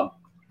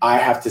 I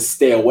have to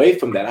stay away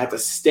from that. I have to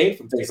stay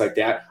from things like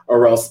that,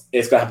 or else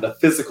it's going to have a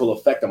physical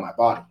effect on my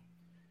body.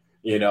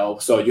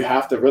 So you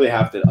have to really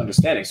have the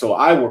understanding. So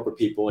I work with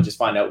people and just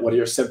find out, what are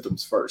your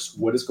symptoms first?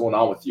 What is going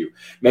on with you?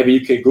 Maybe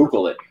you can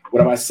Google it.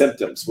 What are my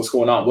symptoms? What's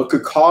going on? What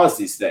could cause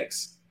these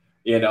things?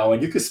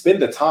 And you could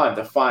spend the time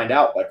to find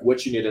out like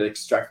what you need to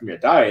extract from your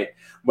diet.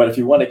 But if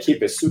you want to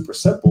keep it super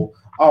simple,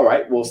 all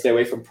right, we'll stay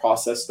away from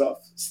processed stuff.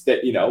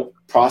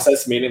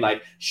 Processed meaning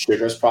like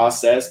sugar's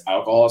processed,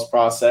 alcohol is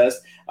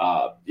processed,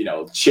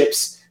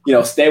 chips.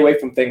 Stay away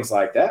from things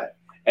like that.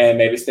 And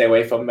maybe stay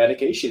away from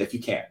medication if you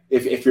can,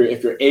 if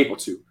you're able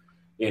to,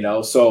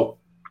 So,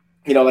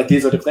 like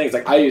these are the things.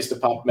 Like I used to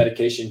pop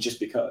medication just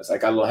because I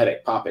got a little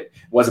headache, pop it.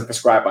 It wasn't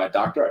prescribed by a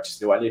doctor. I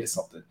just knew I needed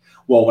something.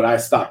 Well, when I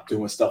stopped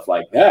doing stuff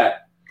like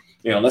that,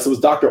 unless it was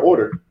doctor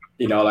ordered,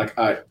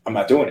 I'm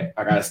not doing it.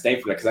 I got to stay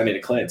from it because I need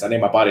to cleanse. I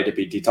need my body to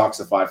be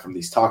detoxified from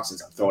these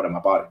toxins I'm throwing in my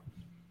body.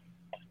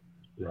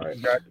 Right.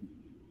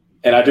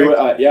 And I do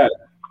it. Yeah.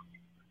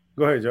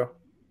 Go ahead, Joe.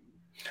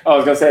 I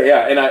was gonna say,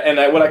 yeah,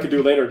 and what I could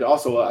do later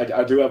also,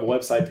 I do have a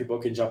website people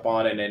can jump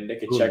on and then they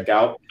can check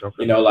out,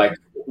 like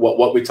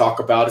what we talk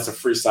about. It's a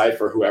free site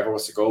for whoever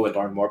wants to go and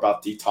learn more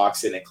about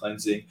detoxing and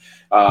cleansing.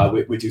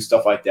 We do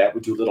stuff like that.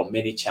 We do little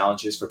mini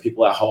challenges for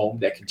people at home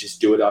that can just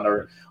do it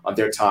on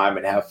their time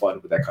and have fun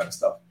with that kind of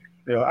stuff.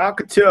 I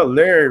could tell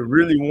Larry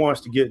really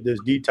wants to get this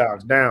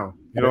detox down.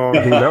 And what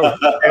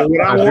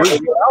I want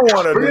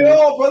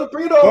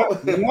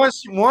to do,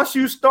 once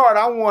you start,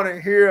 I want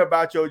to hear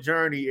about your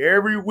journey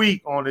every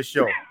week on the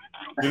show.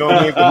 You know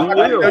what I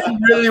mean? You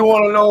really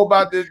want to know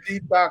about this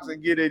detox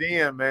and get it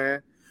in,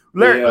 man.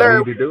 Larry,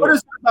 what is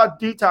it about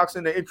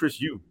detoxing that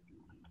interests you?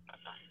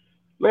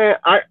 Man,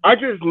 I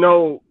just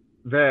know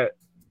that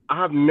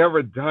I've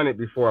never done it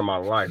before in my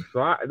life.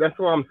 So that's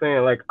what I'm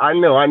saying. Like, I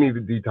know I need to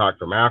detox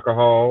from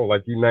alcohol,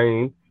 like you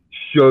named,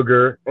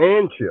 sugar,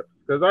 and chips.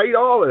 Because I eat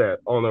all of that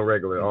on a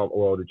regular.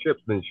 Well, the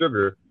chips and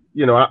sugar,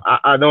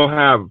 I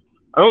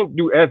don't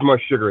do as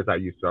much sugar as I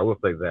used to. I will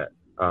say that.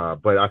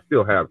 But I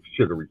still have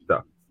sugary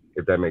stuff,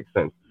 if that makes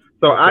sense.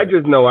 So I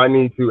just know I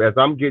need to, as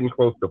I'm getting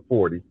close to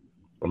 40,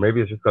 or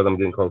maybe it's just because I'm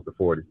getting close to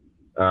 40,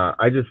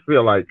 I just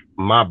feel like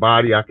my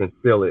body, I can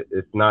feel it.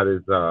 It's not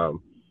as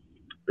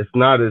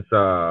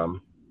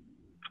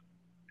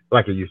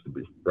like it used to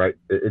be, right?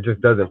 It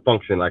just doesn't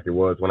function like it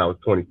was when I was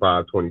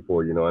 25,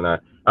 24, and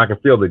I can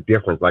feel the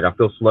difference. Like I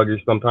feel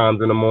sluggish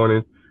sometimes in the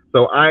morning.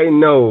 So I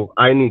know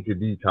I need to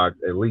detox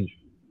at least,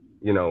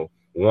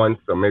 once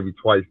or maybe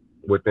twice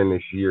within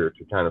this year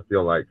to kind of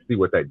see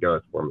what that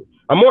does for me.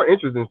 I'm more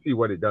interested in see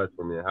what it does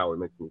for me and how it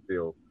makes me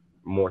feel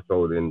more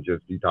so than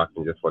just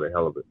detoxing just for the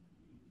hell of it.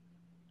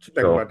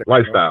 So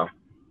lifestyle.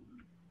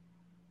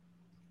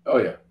 Oh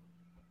yeah.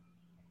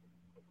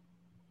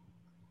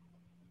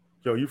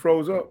 Joe, you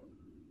froze up.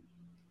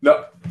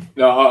 No,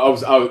 I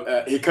was.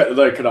 He cut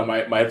on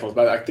my headphones,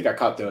 but I think I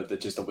caught the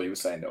just the way he was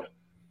saying though.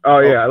 Oh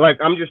yeah, like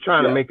I'm just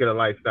trying to make it a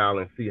lifestyle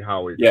and see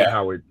how it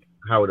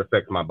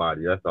affects my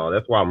body. That's all.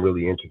 That's why I'm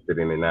really interested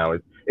in it now.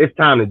 It's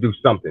time to do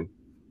something.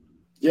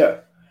 Yeah,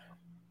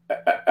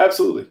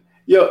 absolutely.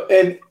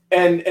 And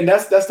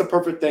that's the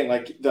perfect thing.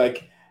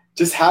 Like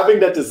just having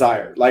that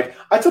desire. Like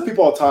I tell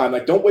people all the time,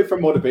 like don't wait for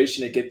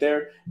motivation to get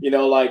there.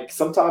 Like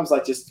sometimes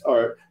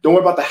don't worry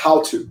about the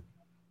how to.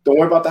 Don't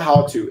worry about the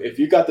how to. If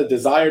you got the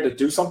desire to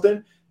do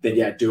something, then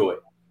yeah, do it.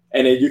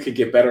 And then you can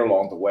get better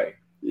along the way,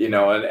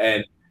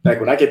 and like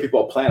when I give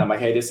people a plan, I'm like,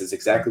 hey, this is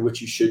exactly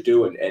what you should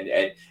do. And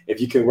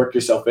if you can work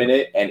yourself in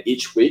it and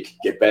each week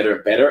get better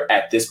and better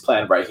at this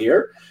plan right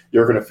here,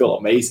 you're going to feel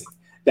amazing.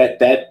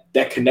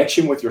 That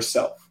connection with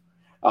yourself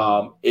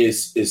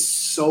is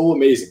so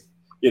amazing,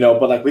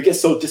 but like we get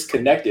so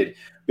disconnected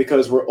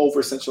because we're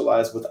over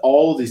centralized with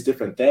all these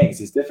different things,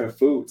 these different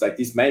foods, like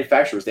these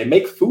manufacturers, they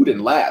make food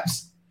in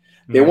labs.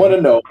 They want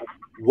to know,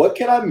 what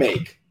can I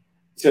make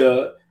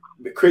to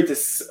create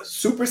this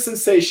super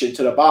sensation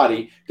to the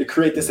body to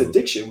create this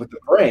addiction with the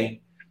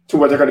brain to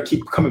where they're going to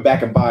keep coming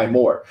back and buying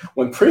more.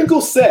 When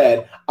Pringles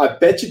said, I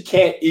bet you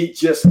can't eat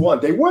just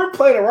one, they weren't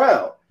playing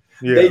around.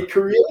 Yeah. They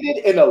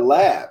created in a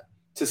lab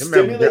to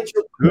stimulate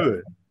your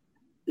brain.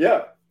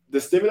 Yeah,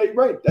 to stimulate your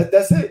brain.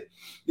 That's it.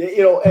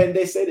 And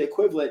they say the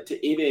equivalent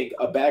to eating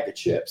a bag of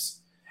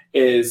chips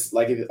is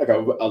like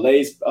a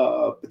Lay's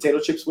potato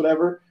chips,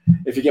 whatever.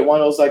 If you get one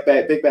of those like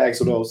big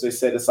bags of those, they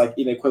said it's like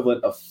an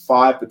equivalent of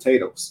 5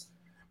 potatoes.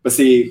 But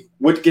see,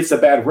 what gets a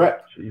bad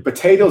rep?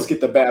 Potatoes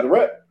get the bad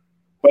rep,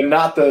 but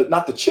not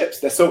the chips.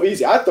 That's so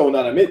easy. I've thrown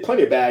out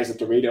plenty of bags of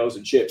Doritos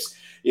and chips,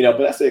 but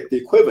that's the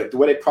equivalent. The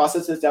way it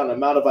processes down the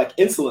amount of like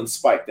insulin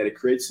spike that it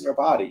creates in your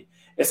body,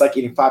 it's like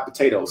eating 5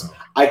 potatoes.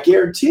 I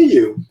guarantee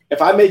you,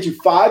 if I made you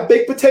 5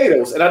 baked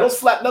potatoes and I don't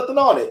slap nothing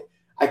on it,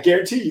 I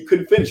guarantee you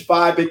couldn't finish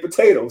 5 baked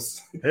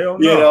potatoes. Hell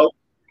no.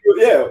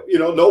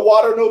 No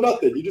water, no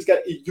nothing.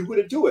 You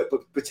wouldn't do it.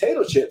 But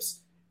potato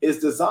chips is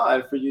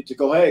designed for you to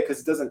go, hey, because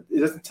it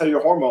doesn't tell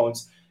your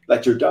hormones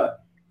that you're done.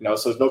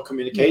 So there's no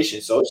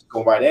communication. So it's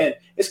going right in.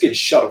 It's getting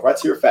shuttled right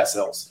to your fat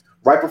cells.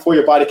 Right before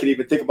your body can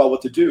even think about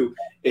what to do,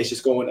 it's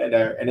just going in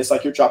there. And it's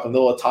like you're dropping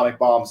little atomic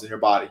bombs in your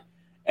body.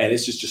 And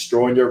it's just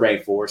destroying your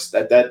rainforest.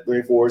 That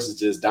rainforest is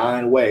just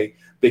dying away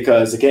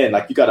because, again,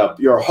 like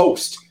you're a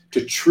host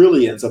to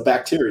trillions of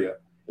bacteria,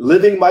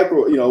 living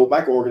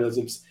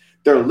microorganisms.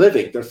 They're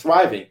living, they're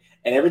thriving.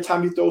 And every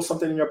time you throw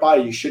something in your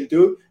body you shouldn't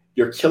do,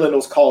 you're killing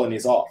those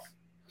colonies off.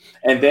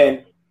 And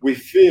then we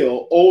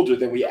feel older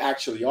than we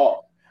actually are.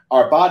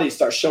 Our bodies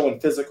start showing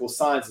physical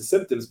signs and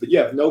symptoms, but you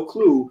have no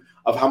clue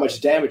of how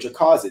much damage you're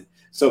causing.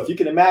 So if you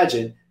can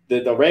imagine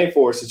that the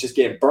rainforest is just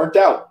getting burnt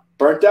out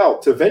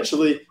to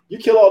eventually you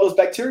kill all those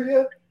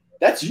bacteria,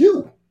 that's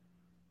you.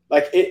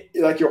 Like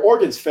your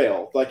organs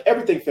fail, like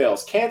everything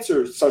fails.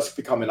 Cancer starts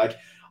becoming like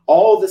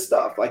all this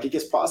stuff, like it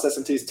gets processed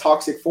into these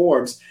toxic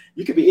forms.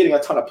 You could be eating a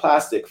ton of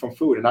plastic from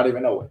food and not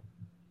even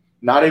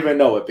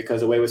know it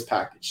because the way it was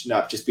packaged,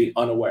 not just being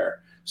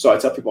unaware. So I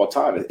tell people all the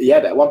time,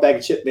 that one bag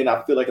of chips may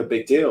not feel like a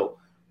big deal.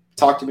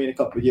 Talk to me in a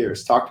couple of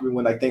years. Talk to me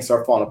when like things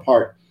start falling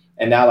apart.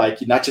 And now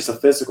like not just a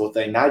physical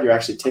thing, now you're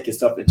actually taking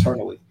stuff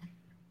internally.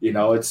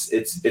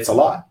 It's a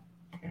lot.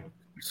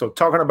 So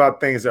talking about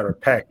things that are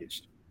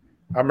packaged,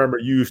 I remember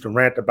you used to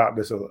rant about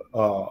this a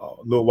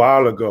little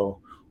while ago.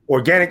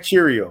 Organic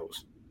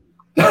Cheerios.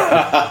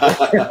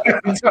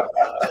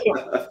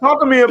 Talk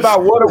to me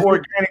about what an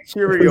organic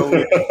Cheerio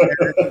is.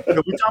 We're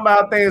talking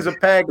about things are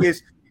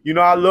packaged.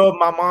 I love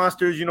my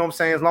Monsters. You know what I'm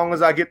saying? As long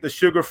as I get the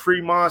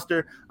sugar-free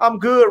Monster, I'm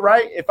good,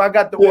 right? If I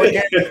got the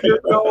organic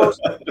Cheerios,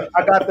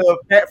 I got the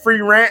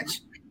fat-free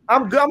ranch,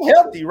 I'm good. I'm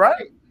healthy,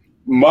 right?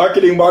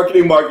 Marketing, boy. You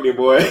know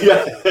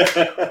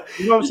what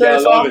I'm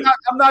saying? So I'm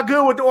not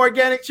good with the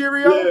organic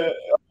Cheerio. Yeah.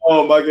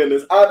 Oh my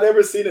goodness. I've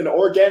never seen an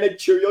organic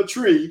Cheerio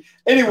tree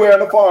anywhere on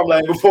the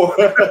farmland before.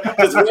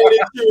 Just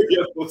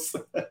Cheerios.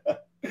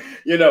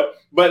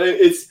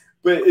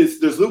 But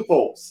there's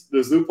loopholes.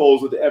 There's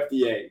loopholes with the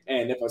FDA.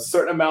 And if a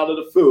certain amount of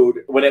the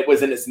food, when it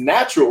was in its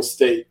natural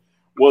state,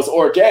 was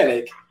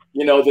organic,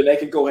 then they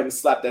can go ahead and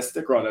slap that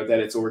sticker on it that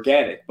it's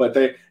organic. But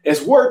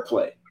it's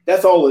wordplay.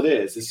 That's all it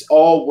is. It's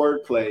all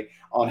wordplay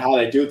on how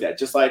they do that.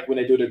 Just like when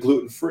they do the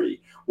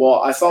gluten-free.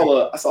 Well, I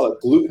saw a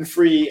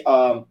gluten-free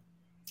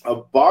a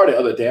bar the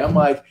other day. I'm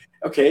like,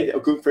 okay, a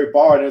gluten-free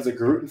bar, and there's a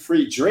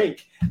gluten-free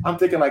drink. I'm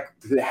thinking, like,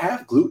 do they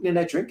have gluten in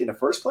that drink in the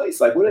first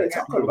place? Like, what are they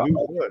talking about?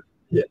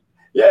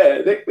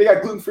 Yeah, they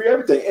got gluten-free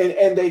everything.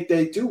 And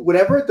they do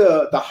whatever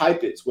the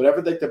hype is,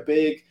 whatever the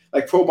big,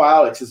 like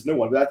probiotics is a new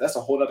one. That's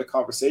a whole other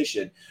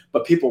conversation.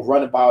 But people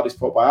run and buy all these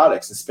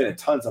probiotics and spending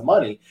tons of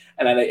money.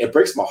 And it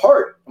breaks my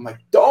heart. I'm like,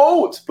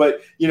 don't.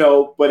 But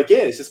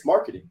again, it's just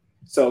marketing.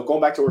 So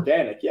going back to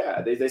organic,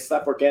 they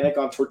slap organic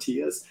on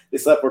tortillas. They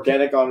slap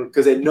organic on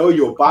because they know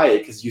you'll buy it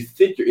because you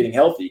think you're eating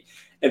healthy.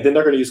 And then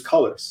they're going to use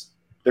colors.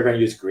 They're going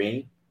to use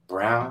green,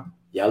 brown,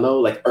 yellow,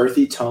 like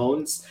earthy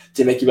tones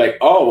to make you like,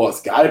 oh, well,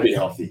 it's got to be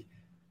healthy.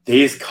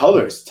 These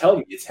colors tell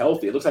me it's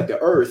healthy. It looks like the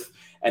earth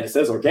and it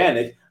says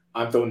organic.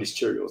 I'm throwing these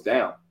Cheerios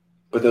down.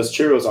 But those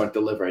Cheerios aren't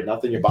delivering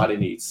nothing your body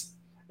needs.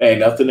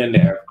 Ain't nothing in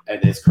there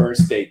at its current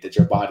state that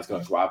your body's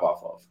going to thrive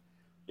off of.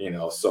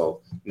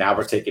 So now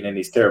we're taking in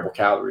these terrible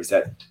calories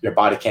that your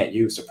body can't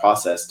use to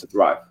process to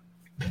thrive.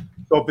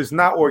 So if it's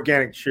not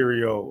organic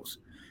Cheerios,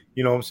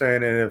 you know what I'm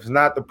saying, and if it's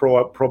not the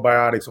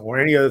probiotics or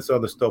any of this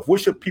other stuff, what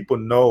should people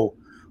know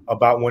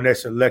about when they're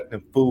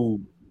selecting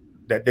food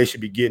that they should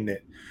be getting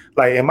it?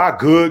 Like, am I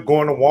good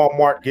going to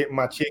Walmart, getting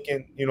my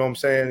chicken, you know what I'm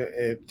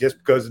saying, just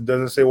because it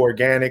doesn't say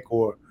organic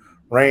or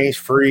range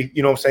free,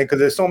 you know what I'm saying? Because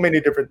there's so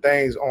many different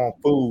things on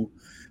food.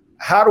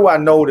 How do I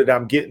know that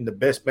I'm getting the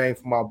best bang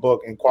for my buck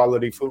and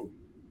quality food?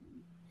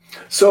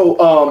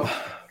 So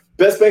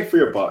best bang for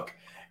your buck.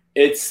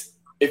 It's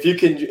if you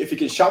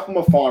can shop from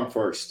a farm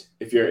first,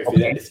 if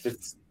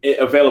it's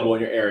available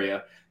in your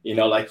area,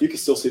 like you can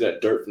still see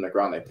that dirt from the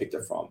ground they picked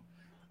it from.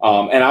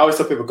 And I always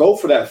tell people, go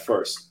for that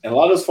first. And a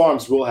lot of those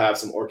farms will have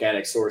some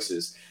organic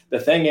sources. The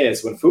thing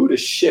is, when food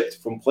is shipped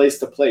from place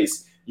to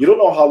place, you don't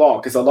know how long,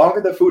 because the longer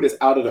the food is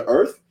out of the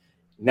earth,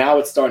 now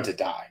it's starting to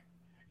die.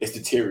 It's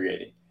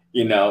deteriorating,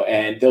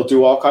 and they'll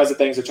do all kinds of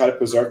things to try to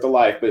preserve the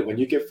life. But when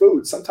you get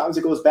food, sometimes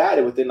it goes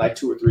bad within like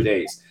 2 or 3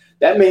 days.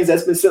 That means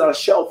that's been sitting on a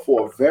shelf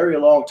for a very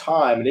long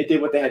time. And they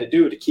did what they had to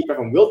do to keep it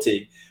from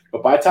wilting.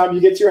 But by the time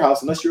you get to your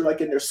house, unless you're like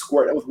in there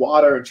squirting it with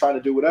water and trying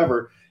to do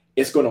whatever,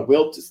 it's going to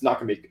wilt. It's not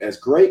going to be as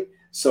great.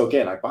 So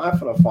again, I buy it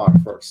from the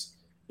farm first.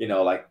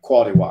 like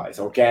quality wise,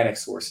 organic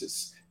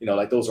sources.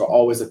 Like those are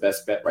always the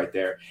best bet right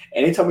there.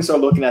 Anytime we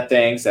start looking at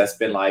things that's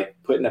been like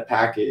put in a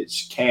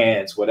package,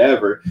 cans,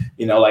 whatever,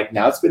 like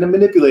now it's been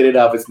manipulated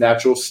out of its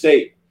natural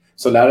state.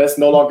 So now that's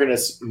no longer in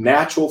its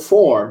natural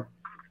form.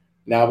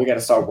 Now we got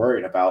to start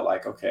worrying about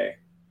like, okay,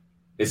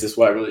 is this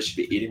what I really should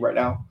be eating right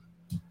now?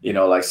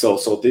 Like, so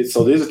these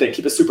are the things,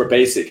 keep it super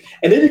basic.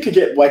 And then you can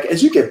get, like,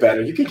 as you get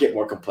better, you can get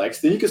more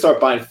complex. Then you can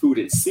start buying food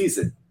in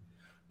season.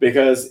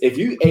 Because if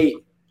you ate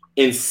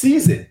in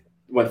season,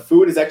 when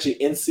food is actually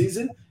in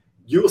season,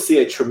 you will see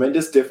a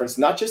tremendous difference,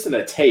 not just in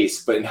the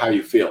taste, but in how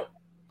you feel.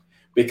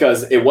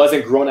 Because it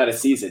wasn't grown out of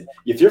season.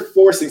 If you're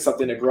forcing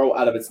something to grow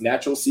out of its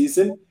natural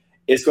season,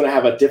 it's going to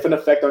have a different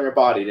effect on your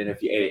body than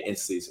if you ate it in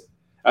season.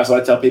 That's why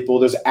I tell people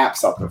there's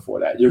apps out there for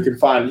that. You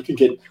can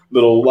get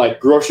little like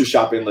grocery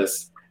shopping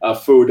lists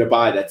of food to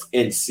buy that's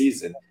in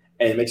season,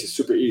 and it makes it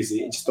super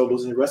easy. And just throw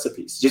those in your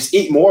recipes. Just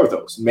eat more of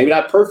those. Maybe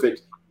not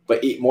perfect,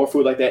 but eat more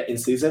food like that in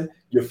season.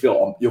 You'll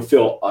feel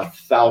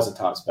 1,000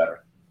 times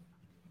better.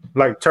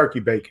 Like turkey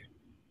bacon.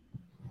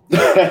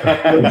 Let's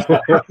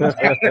talk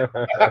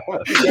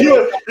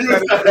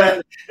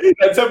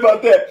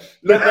about that.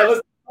 Let's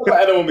talk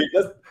about animal meat.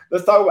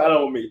 Let's talk about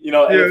animal meat. And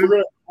if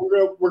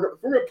we're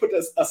gonna put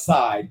this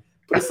aside.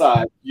 Like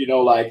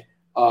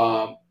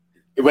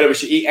whether we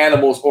should eat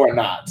animals or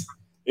not.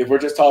 If we're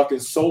just talking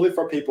solely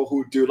for people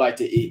who do like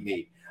to eat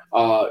meat,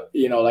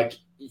 like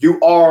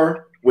you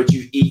are what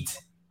you eat.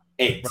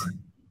 If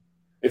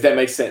that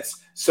makes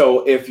sense.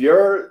 So if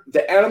you're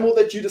the animal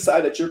that you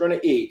decide that you're going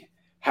to eat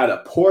had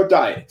a poor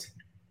diet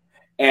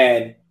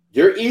and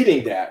you're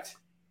eating that,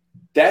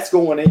 that's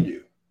going in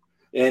you.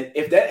 And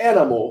if that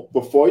animal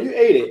before you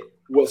ate it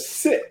was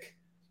sick,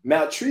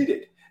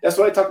 maltreated, that's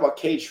why I talk about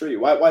cage-free.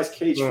 Why is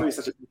cage-free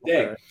such a good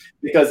thing? Okay.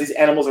 Because these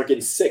animals are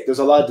getting sick. There's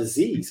a lot of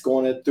disease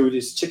going through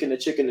this chicken to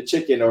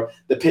chicken, or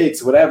the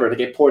pigs, whatever. They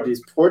get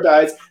these poor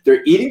diets.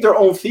 They're eating their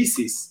own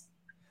feces.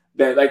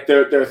 That like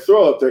their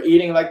throat, they're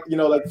eating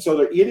so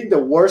they're eating the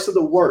worst of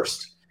the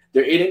worst.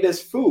 They're eating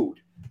this food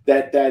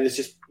that is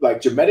just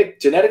like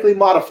genetically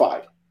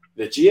modified,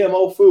 the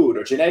GMO food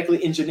or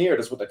genetically engineered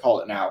is what they call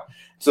it now.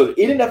 So they're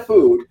eating that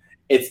food,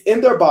 it's in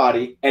their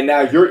body, and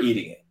now you're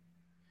eating it.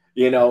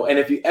 And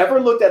if you ever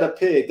looked at a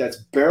pig that's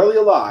barely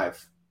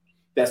alive,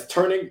 that's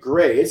turning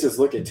gray, it's just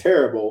looking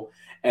terrible,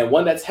 and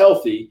one that's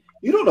healthy,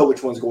 you don't know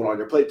which one's going on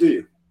your plate, do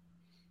you?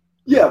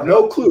 You have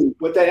no clue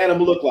what that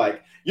animal looked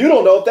like. You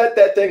don't know if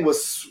that thing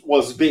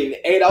was being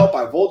ate out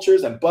by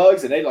vultures and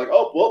bugs, and they're like,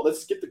 oh, well,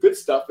 let's get the good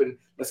stuff and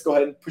let's go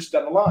ahead and push it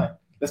down the line.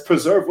 Let's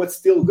preserve what's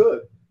still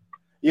good.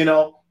 You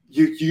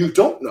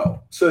don't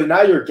know. So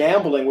now you're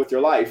gambling with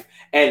your life.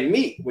 And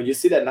meat, when you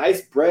see that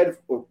nice bread,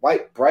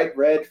 white, bright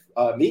red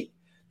meat,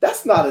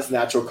 that's not its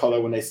natural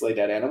color when they slay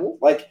that animal.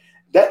 Like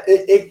that,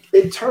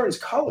 it turns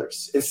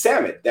colors. And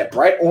salmon, that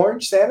bright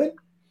orange salmon,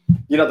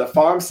 the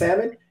farm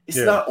salmon, it's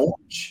not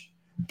orange.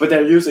 But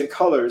they're using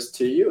colors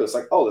to you. It's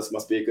like, oh, this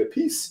must be a good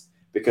piece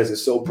because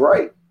it's so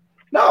bright.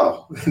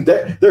 No,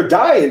 they're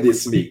dyeing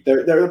this meat.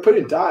 They're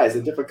putting dyes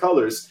in different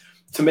colors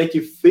to make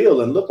you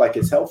feel and look like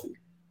it's healthy.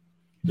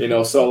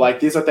 So like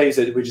these are things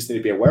that we just need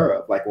to be aware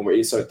of. Like when we're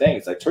eating certain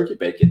things, like turkey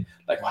bacon,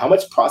 like how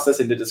much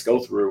processing did this go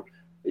through,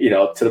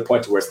 to the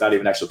point to where it's not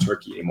even actual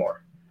turkey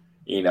anymore.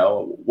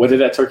 What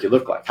did that turkey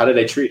look like? How did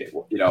they treat it?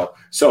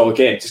 So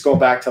again, just going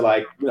back to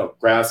like,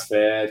 grass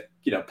fed,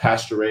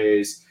 pasture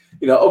raised.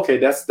 Okay,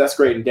 that's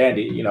great and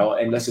dandy,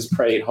 and let's just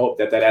pray and hope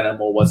that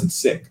animal wasn't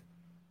sick.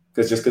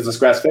 Because it's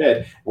grass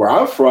fed, where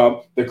I'm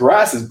from, the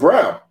grass is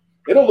brown.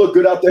 It don't look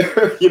good out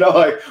there.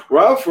 Like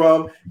where I'm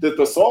from,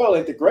 the soil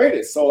ain't the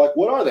greatest. So like,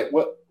 what are they?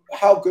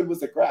 How good was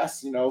the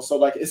grass? So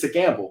like, it's a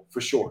gamble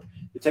for sure.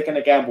 You're taking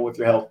a gamble with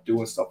your health,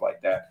 doing stuff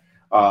like that.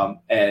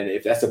 And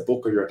if that's a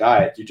book of your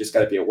diet, you just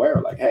got to be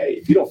aware, like, hey,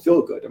 if you don't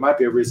feel good, there might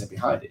be a reason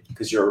behind it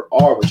because you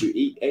are what you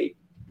eat.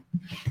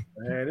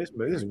 Man, this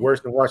is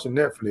worse than watching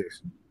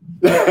Netflix.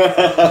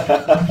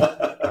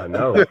 I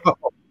know.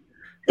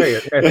 Hey,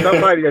 as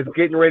somebody that's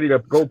getting ready to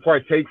go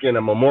partake in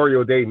a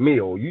Memorial Day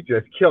meal, you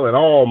just killing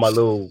all my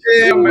little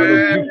juices.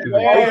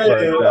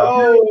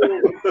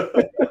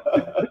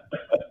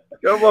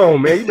 Come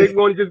on, man. You make me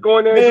want to just go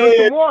in there and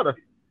drink some water.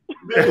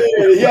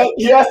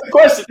 He asked the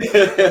question.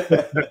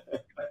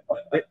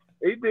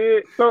 He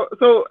did.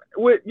 So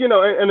with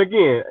and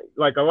again,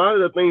 like a lot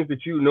of the things that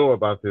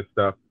about this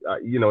stuff,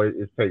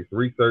 it takes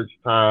research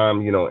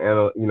time,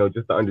 and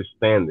just to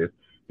understand this.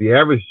 The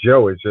average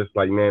Joe is just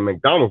like, man,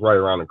 McDonald's right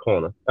around the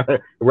corner.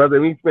 Whether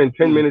we spend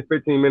 10 minutes,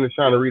 15 minutes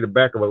trying to read the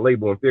back of a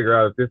label and figure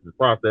out if this is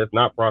processed,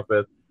 not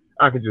processed,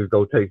 I could just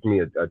go taste me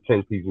a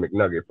 10-piece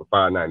McNugget for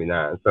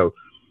 $5.99. So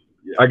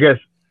I guess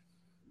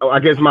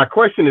my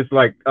question is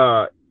like,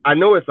 I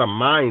know it's a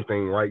mind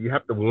thing, right? You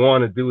have to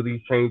want to do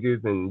these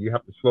changes and you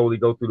have to slowly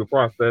go through the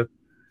process.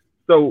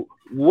 So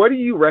what do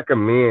you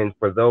recommend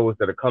for those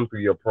that have come through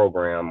your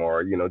program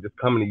or, just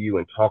coming to you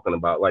and talking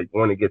about, like,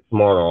 want to get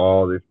smarter on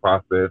all this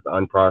processed,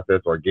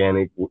 unprocessed,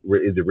 organic?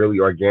 Is it really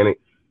organic?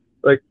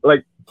 Like,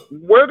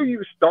 where do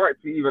you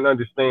start to even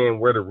understand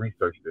where to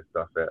research this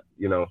stuff at?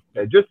 You know,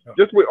 and just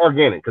with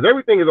organic, because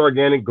everything is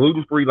organic,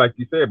 gluten free, like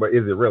you said, but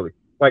is it really?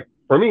 Like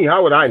for me,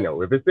 how would I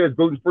know? If it says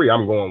gluten free,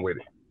 I'm going with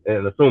it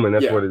and assuming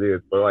that's what it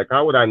is. But like,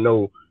 how would I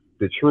know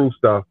the true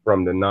stuff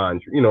from the non?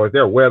 You know, is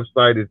there a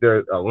website? Is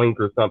there a link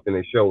or something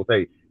that shows,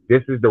 hey,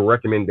 this is the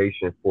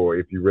recommendation for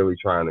if you're really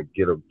trying to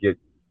get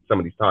some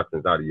of these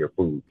toxins out of your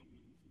food?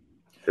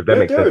 If that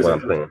makes sense, what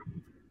I'm saying.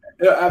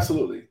 Yeah,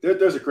 absolutely.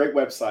 There's a great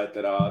website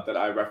that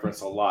I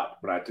reference a lot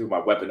when I do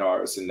my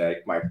webinars and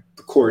the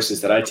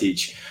courses that I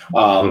teach.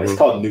 It's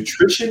called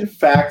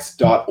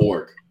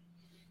nutritionfacts.org.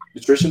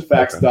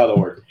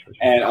 Nutritionfacts.org,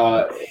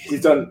 and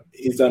he's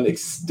done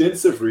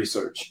extensive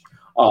research.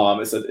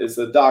 It's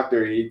a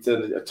doctor. He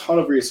did a ton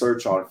of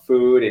research on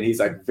food, and he's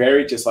like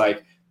very just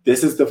like,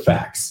 this is the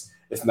facts.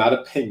 It's not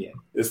opinion.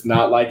 It's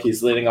not like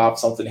he's letting off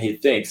something he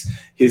thinks.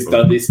 He's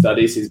done these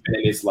studies. He's been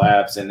in these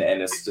labs, and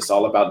it's just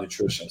all about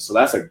nutrition. So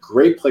that's a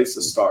great place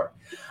to start.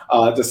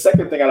 The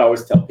second thing I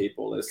always tell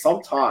people is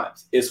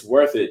sometimes it's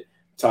worth it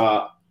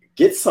to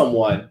get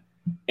someone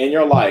in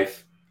your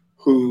life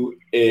who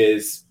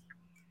is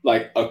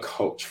like a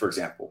coach, for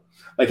example.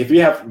 Like if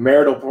you have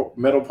marital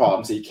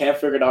problems and you can't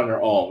figure it out on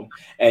your own,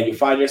 and you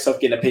find yourself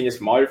getting opinions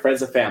from all your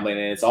friends and family,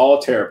 and it's all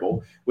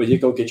terrible, well, you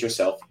go get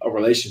yourself a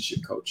relationship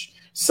coach,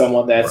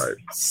 someone that's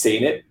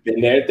seen it,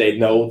 been there, they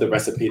know the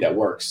recipe that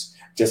works.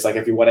 Just like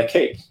if you want a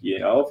cake, you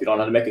know, if you don't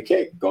know how to make a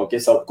cake, go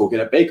get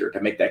a baker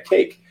to make that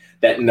cake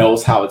that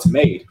knows how it's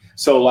made.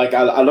 So like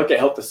I look at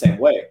health the same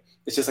way.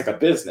 It's just like a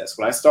business.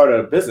 When I started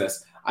a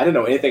business, I didn't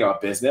know anything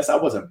about business. I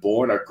wasn't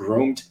born or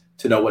groomed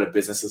to know what a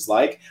business is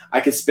like.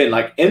 I could spend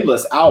like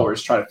endless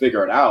hours trying to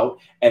figure it out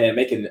and then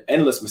making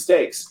endless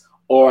mistakes.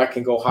 Or I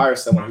can go hire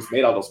someone who's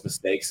made all those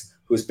mistakes,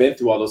 who's been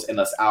through all those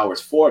endless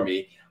hours for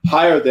me,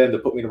 hire them to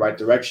put me in the right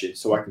direction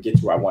so I can get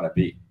to where I want to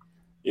be.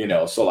 You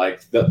know, so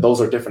like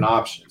those are different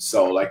options.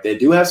 So like they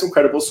do have some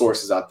credible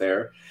sources out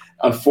there.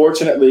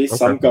 Unfortunately,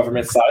 some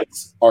government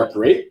sites are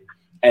great.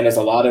 And there's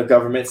a lot of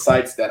government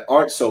sites that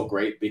aren't so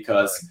great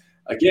because,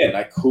 again,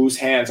 like whose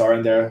hands are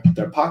in their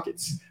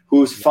pockets?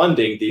 Who's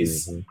funding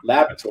these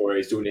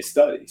laboratories doing these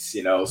studies?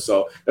 You know,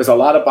 so there's a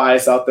lot of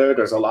bias out there.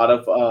 There's a lot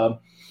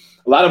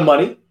of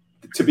money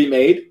to be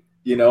made.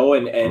 You know,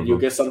 and you'll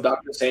get some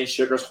doctors saying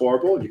sugar's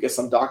horrible. You get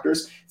some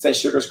doctors saying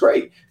sugar's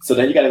great. So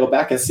then you got to go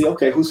back and see,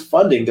 okay, who's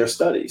funding their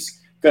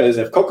studies? Because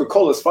if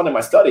Coca-Cola is funding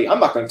my study,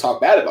 I'm not going to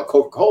talk bad about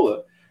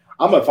Coca-Cola.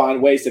 I'm going to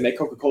find ways to make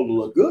Coca-Cola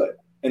look good.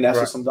 And that's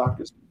what some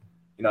doctors do.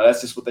 You know,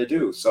 that's just what they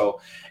do. So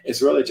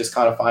it's really just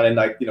kind of finding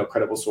like, you know,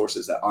 credible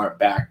sources that aren't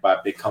backed by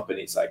big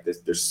companies like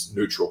this. They're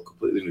neutral,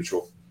 completely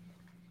neutral.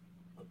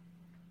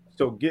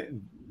 So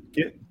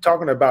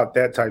talking about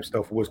that type of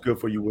stuff, what's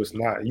good for you, what's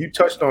not. You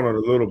touched on it a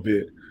little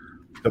bit.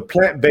 The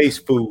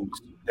plant-based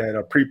foods that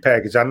are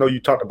prepackaged. I know you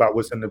talked about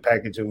what's in the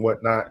package and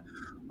whatnot.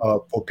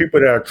 For people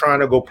that are trying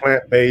to go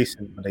plant-based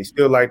and they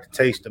still like to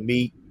taste the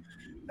meat,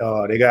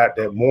 they got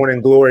that Morning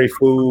Glory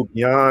food,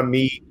 Beyond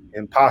Meat,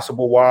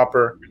 Impossible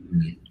Whopper.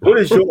 What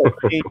is your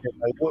opinion?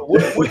 Like,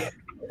 what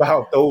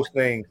about those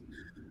things?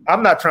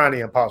 I'm not trying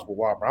the Impossible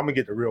Whopper. I'm gonna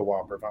get the real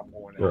Whopper if I'm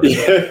going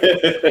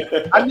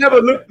there. I never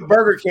looked at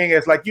Burger King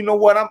as like, you know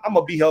what, I'm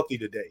gonna be healthy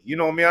today. You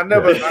know what I mean?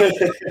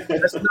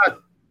 That's not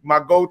my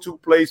go-to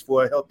place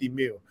for a healthy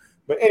meal.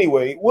 But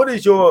anyway, what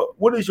is your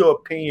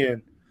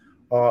opinion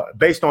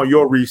based on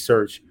your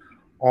research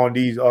on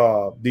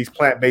these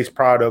plant-based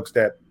products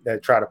that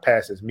try to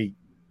pass as meat?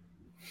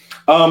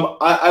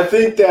 I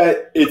think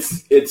that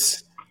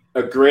it's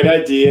a great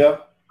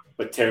idea,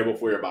 but terrible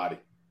for your body.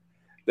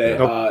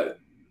 That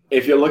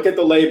if you look at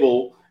the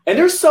label, and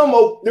there's some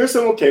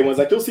okay ones,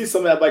 like you'll see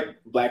some that have like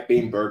black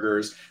bean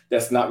burgers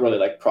that's not really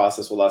like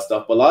processed with a lot of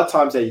stuff, but a lot of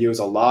times they use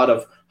a lot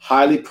of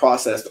highly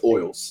processed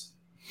oils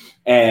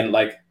and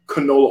like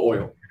canola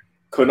oil.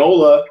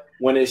 Canola,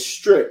 when it's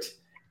stripped,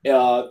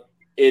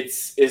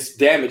 it's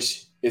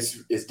damaged.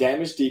 It's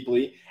damaged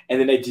deeply, and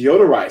then they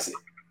deodorize it.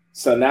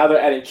 So now they're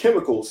adding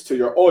chemicals to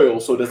your oil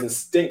so it doesn't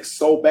stink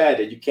so bad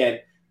that you can't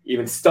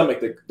even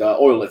stomach the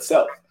oil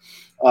itself.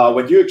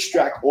 When you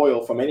extract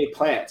oil from any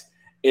plant,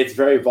 it's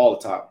very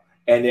volatile.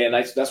 And then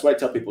that's why I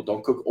tell people,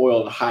 don't cook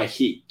oil in high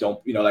heat.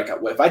 Don't, you know, like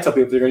if I tell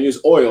people if they're going to use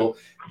oil,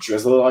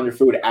 drizzle it on your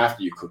food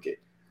after you cook it.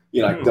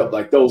 You know,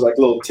 like those like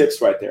little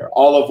tips right there.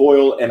 Olive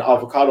oil and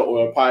avocado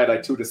oil are probably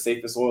like two of the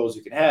safest oils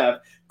you can have.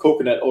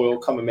 Coconut oil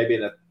coming maybe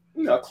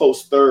in a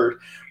close third.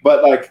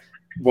 But like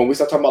when we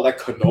start talking about like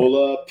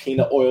canola,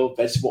 peanut oil,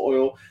 vegetable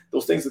oil,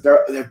 those things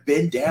they've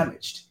been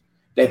damaged.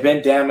 They've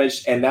been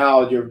damaged, and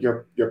now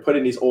you're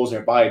putting these oils in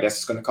your body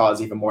that's going to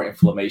cause even more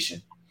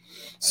inflammation.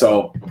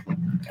 So,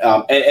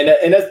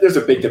 and there's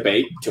a big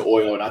debate to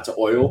oil or not to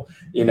oil,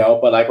 you know.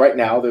 But like right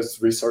now, there's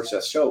research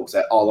that shows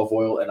that olive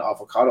oil and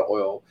avocado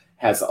oil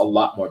has a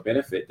lot more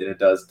benefit than it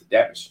does the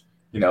damage.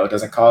 You know, it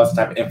doesn't cause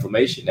the type of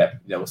inflammation that,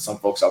 you know, some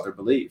folks out there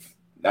believe.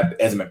 That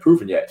hasn't been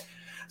proven yet.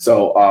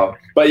 So,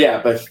 but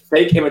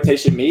fake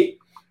imitation meat.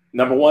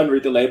 Number one,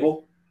 read the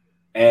label,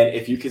 and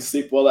if you can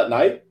sleep well at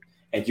night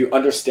and you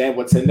understand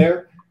what's in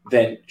there,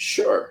 then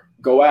sure,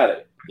 go at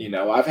it. You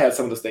know, I've had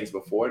some of those things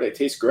before. They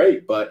taste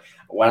great, but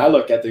when I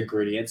look at the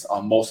ingredients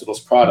on most of those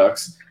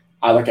products,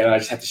 I look at it and I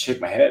just have to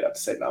shake my head. I have to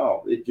say,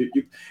 no,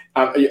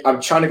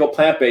 I'm trying to go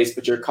plant-based,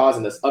 but you're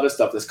causing this other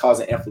stuff that's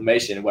causing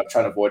inflammation and what I'm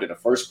trying to avoid in the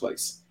first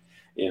place.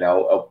 You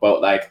know,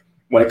 but like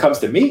when it comes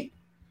to meat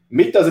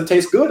doesn't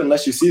taste good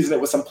unless you season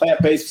it with some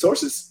plant-based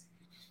sources,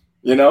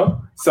 you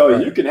know? So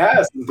you can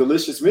have some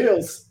delicious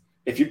meals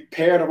if you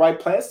pair the right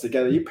plants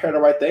together, you pair the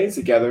right things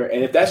together.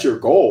 And if that's your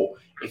goal,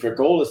 if your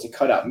goal is to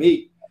cut out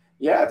meat,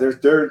 yeah,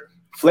 their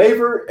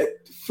flavor,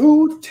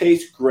 food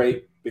tastes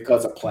great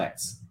because of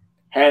plants,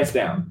 hands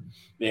down.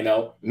 You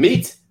know,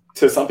 meat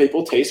to some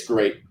people tastes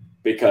great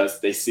because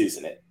they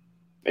season it.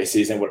 They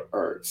season it with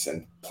herbs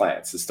and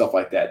plants and stuff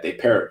like that. They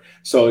pair it.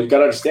 So you got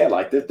to understand,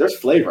 like, there's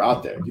flavor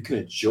out there. You can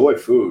enjoy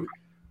food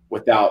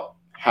without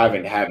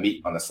having to have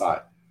meat on the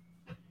side.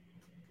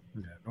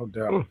 Yeah, no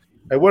doubt.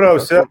 Hey, what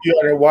up, Seth? You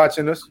out there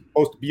watching us?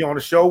 Supposed to be on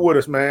the show with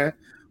us, man.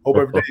 Hope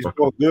everything's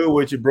going good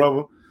with you,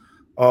 brother.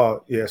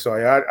 Yeah, so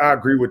I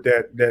agree with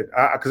that.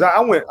 Because I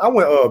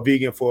went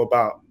vegan for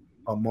about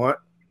a month,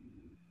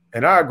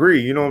 and I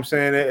agree. You know what I'm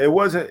saying? It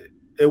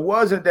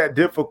wasn't that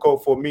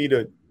difficult for me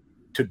to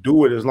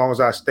do it as long as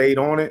I stayed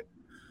on it.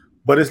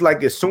 But it's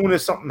like as soon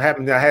as something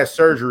happened, I had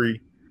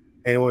surgery,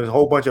 and it was a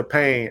whole bunch of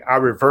pain. I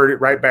reverted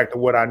right back to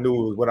what I knew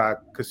was what I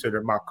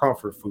considered my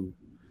comfort food.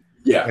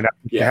 Yeah, and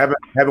I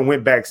haven't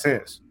went back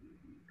since.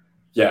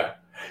 Yeah,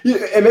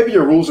 and maybe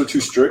your rules are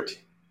too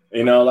strict.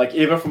 You know, like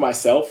even for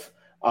myself,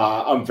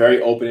 I'm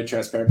very open and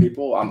transparent.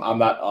 People, I'm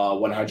not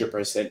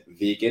 100%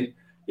 vegan.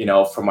 You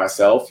know, for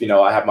myself, you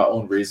know, I have my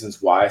own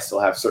reasons why I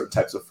still have certain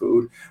types of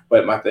food.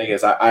 But my thing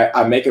is,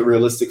 I make it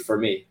realistic for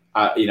me.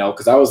 You know,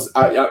 because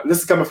this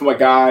is coming from a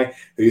guy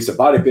who used to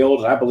bodybuild,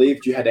 and I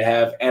believed you had to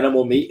have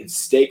animal meat and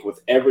steak with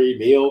every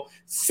meal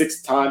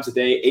 6 times a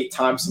day, 8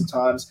 times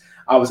sometimes.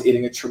 I was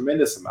eating a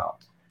tremendous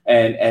amount.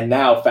 And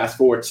now fast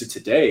forward to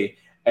today,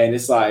 and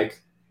it's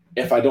like,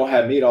 if I don't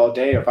have meat all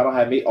day, or if I don't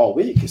have meat all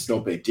week, it's no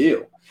big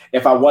deal.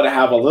 If I want to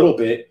have a little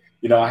bit,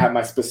 you know, I have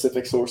my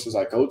specific sources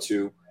I go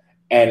to,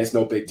 and it's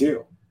no big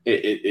deal.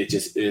 It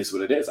just is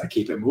what it is. I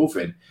keep it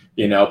moving,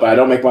 you know, but I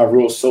don't make my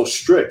rules so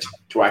strict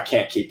to where I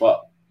can't keep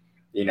up,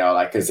 you know,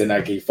 like, because then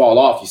like you fall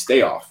off, you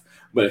stay off.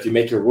 But if you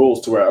make your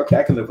rules to where, okay,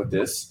 I can live with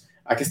this,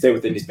 I can stay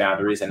within these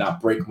boundaries and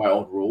not break my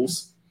own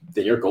rules,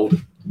 then you're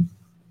golden.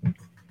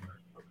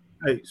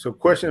 Hey, so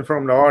question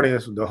from the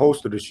audience, the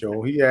host of the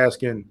show, he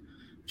asking,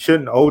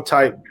 shouldn't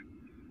O-type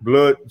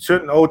blood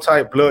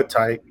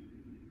type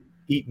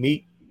eat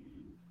meat?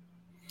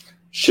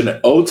 Should an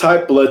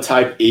O-type blood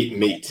type eat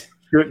meat?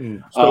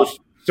 Shouldn't.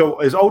 So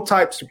is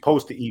O-type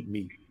supposed to eat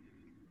meat?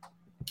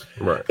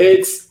 Right.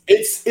 It's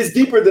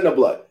deeper than the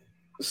blood.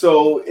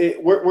 So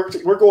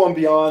we're going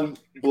beyond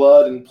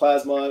blood and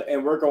plasma,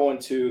 and we're going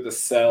to the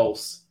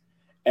cells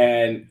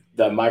and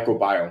the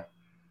microbiome.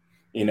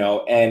 You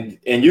know, and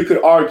you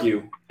could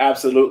argue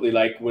absolutely,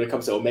 like when it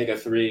comes to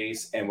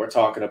omega-3s, and we're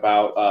talking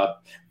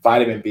about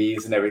vitamin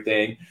Bs and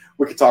everything,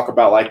 we could talk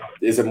about, like,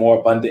 is it more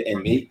abundant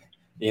in meat?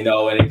 You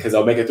know, and because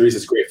omega-3s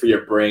is great for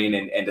your brain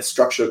and the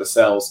structure of the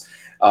cells.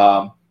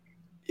 And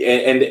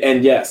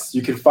yes,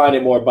 you can find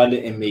it more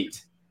abundant in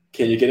meat.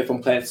 Can you get it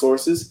from plant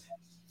sources?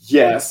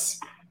 Yes,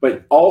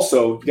 but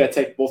also you got to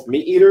take both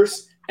meat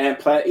eaters and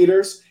plant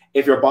eaters.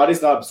 If your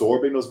body's not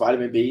absorbing those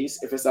vitamin Bs,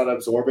 if it's not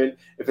absorbing,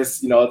 if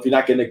it's, you know, if you're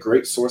not getting a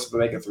great source of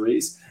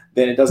omega-3s,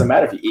 then it doesn't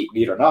matter if you eat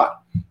meat or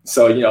not.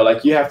 So, you know,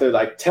 like, you have to,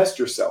 like, test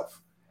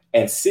yourself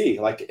and see,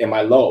 like, am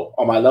I low?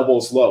 Are my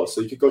levels low?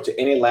 So you could go to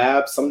any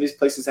lab. Some of these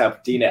places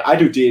have DNA. I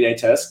do DNA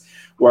tests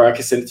where I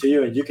can send it to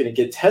you and you can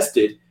get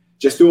tested.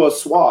 Just do a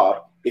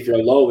swab if you're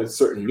low in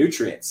certain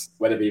nutrients,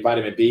 whether it be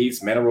vitamin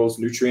Bs, minerals,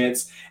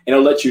 nutrients, and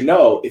it'll let you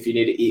know if you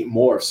need to eat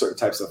more of certain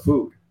types of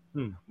food.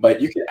 But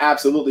you can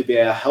absolutely be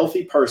a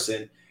healthy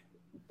person,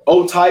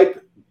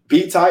 O-type,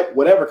 B-type,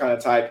 whatever kind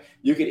of type.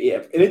 You can eat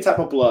any type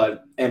of blood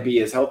and be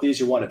as healthy as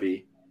you want to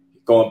be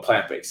going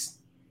plant-based.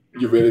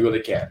 You really, really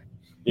can.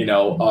 You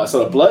know,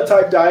 so the blood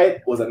type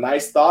diet was a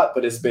nice thought,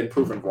 but it's been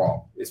proven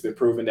wrong. It's been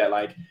proven that,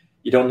 like,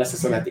 you don't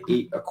necessarily have to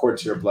eat according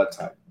to your blood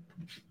type.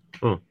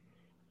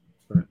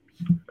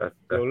 That's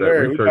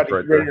Larry, we about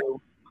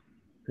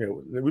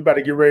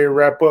to get ready to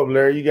wrap up.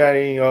 Larry, you got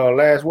any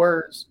last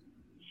words?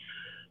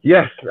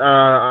 Yes,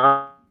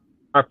 I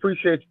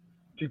appreciate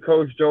you,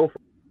 Coach Joe,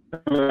 for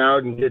coming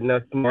out and getting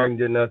us smart and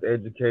getting us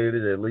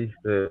educated, at least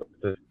to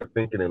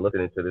thinking and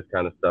looking into this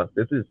kind of stuff.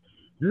 This is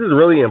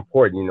really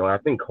important. You know, I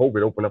think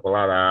COVID opened up a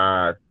lot of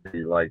eyes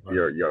to, like,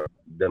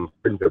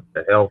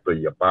 the health of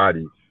your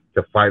body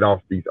to fight off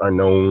these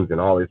unknowns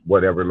and all this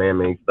whatever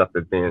man-made stuff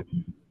that's been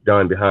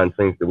done behind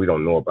things that we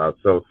don't know about.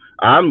 So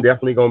I'm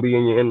definitely going to be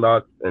in your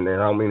inbox, and I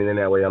don't mean it in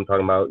that way. I'm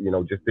talking about, you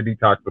know, just the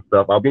detox and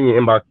stuff. I'll be in your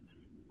inbox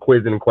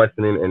quizzing and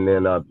questioning, and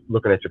then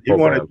looking at your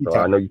program. So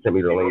I know you sent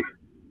me the link.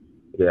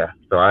 Yeah,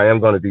 so I am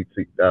going to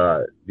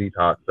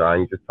detox. So I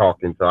ain't just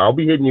talking. So I'll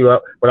be hitting you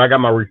up, but I got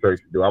my research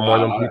to do. I'm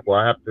one of them people.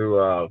 I have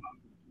to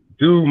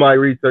do my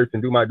research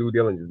and do my due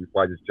diligence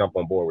before I just jump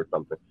on board with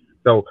something.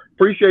 So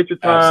appreciate your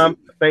time.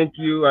 Absolutely. Thank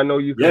you. I know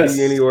you could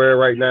be anywhere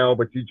right now,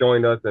 but you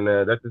joined us, and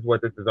that's just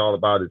what this is all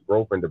about: is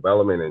growth and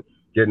development and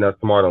getting us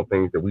smart on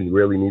things that we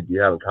really need to be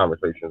having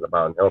conversations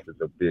about. And health is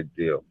a big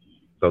deal.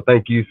 So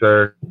thank you,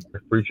 sir.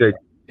 Appreciate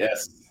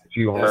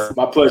you. Yes,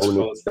 my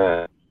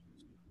pleasure.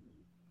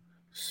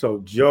 So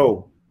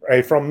Joe,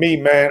 hey, from me,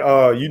 man,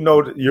 you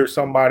know that you're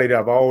somebody that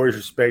I've always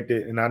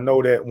respected, and I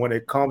know that when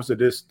it comes to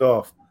this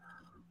stuff,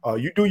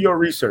 you do your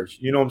research.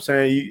 You know what I'm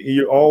saying?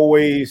 You're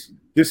always.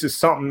 This is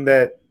something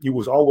that you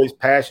was always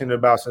passionate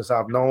about since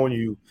I've known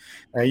you,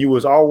 and you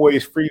was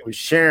always free with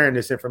sharing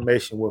this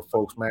information with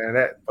folks, man. And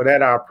for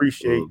that, I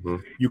appreciate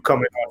you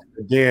coming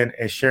on again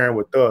and sharing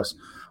with us.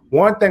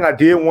 One thing I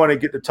did want to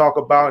get to talk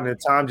about, and the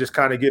time just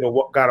kind of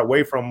got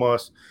away from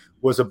us,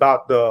 was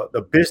about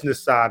the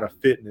business side of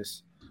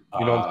fitness.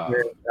 You know,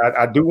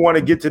 I do want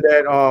to get to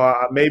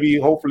that. Maybe,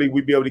 hopefully,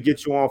 we'll be able to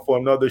get you on for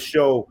another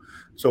show,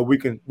 so we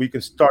can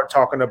start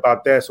talking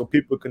about that, so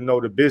people can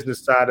know the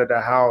business side of the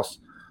house,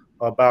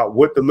 about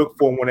what to look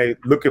for when they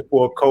looking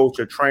for a coach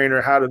or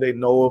trainer. How do they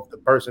know if the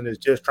person is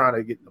just trying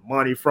to get the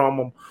money from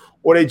them,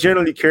 or they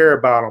generally care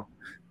about them?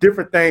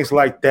 Different things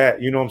like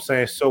that. You know what I'm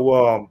saying?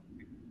 So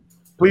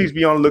please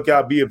be on the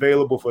lookout. Be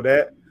available for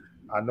that.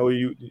 I know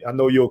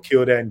you'll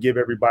kill that and give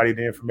everybody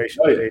the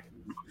information they need.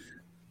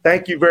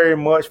 Thank you very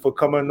much for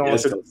coming on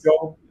to the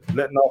show,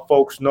 letting our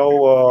folks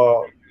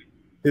know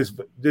this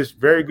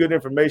very good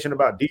information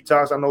about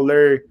detox. I know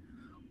Larry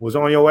was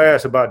on your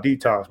ass about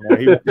detox, man.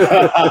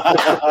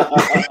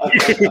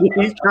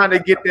 He's trying to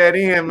get that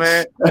in,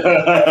 man.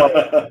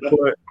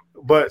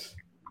 But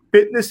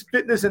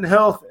fitness and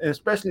health, and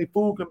especially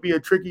food, can be a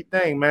tricky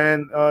thing,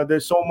 man.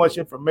 There's so much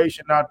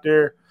information out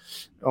there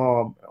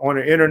on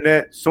the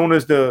internet. Soon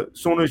as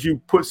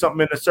you put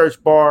something in the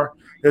search bar,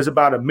 there's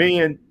about 1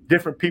 million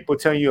different people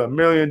telling you 1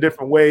 million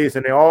different ways,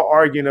 and they're all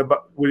arguing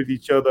with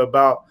each other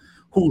about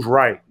who's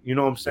right. You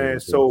know what I'm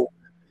saying? So,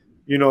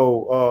 you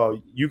know,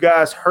 you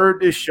guys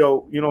heard this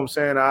show. You know what I'm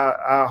saying?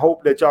 I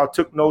hope that y'all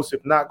took notes.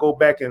 If not, go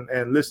back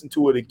and listen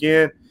to it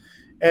again,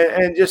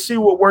 and just see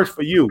what works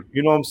for you.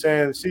 You know what I'm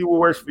saying? See what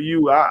works for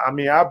you. I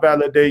mean, I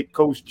validate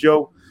Coach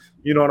Joe.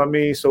 You know what I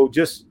mean? So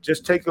just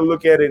take a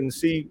look at it and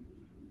see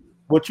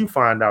what you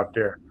find out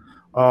there.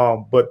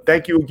 But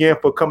thank you again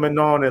for coming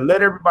on, and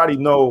let everybody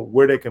know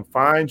where they can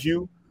find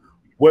you,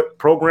 what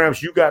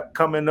programs you got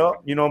coming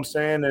up. You know what I'm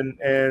saying?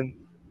 And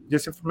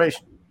just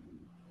information.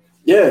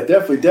 Yeah,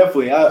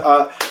 definitely.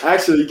 I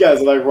actually, you guys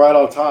are like right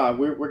on time.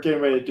 We're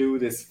getting ready to do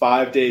this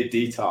 5-day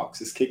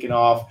detox. It's kicking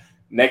off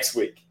next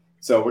week,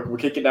 so we're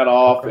kicking that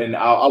off, and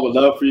I would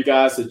love for you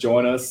guys to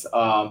join us.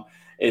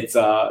 It's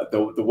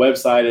the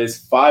website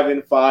is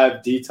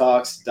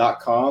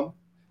 5in5detox.com.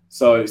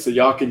 So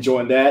y'all can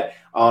join that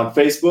on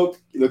Facebook.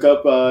 Look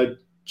up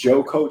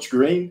Joe Coach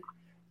Green.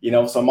 You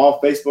know, so I'm on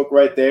Facebook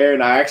right there,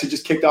 and I actually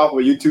just kicked off a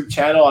YouTube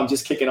channel. I'm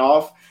just kicking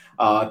off.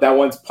 That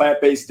one's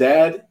Plant-Based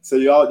Dad. So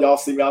y'all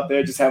see me out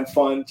there just having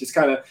fun, just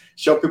kind of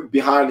show people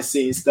behind the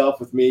scenes stuff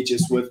with me,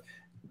 just with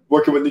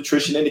working with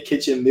nutrition in the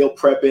kitchen, meal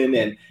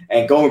prepping,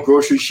 and going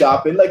grocery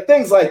shopping, like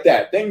things like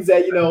that. Things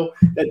that, you know,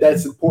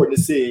 that's important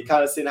to see, and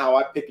kind of seeing how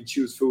I pick and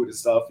choose food and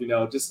stuff, you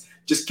know, just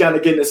kind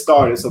of getting it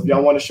started. So if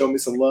y'all want to show me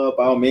some love,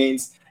 by all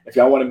means, if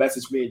y'all want to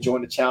message me and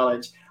join the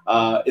challenge,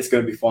 it's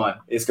going to be fun.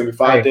 It's going to be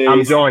 5 days.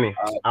 I'm joining.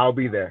 I'll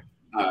be there.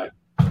 All right.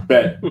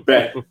 Bet.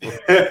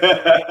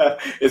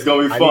 It's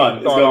gonna be fun.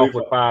 It's gonna be fun.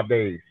 With 5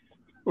 days.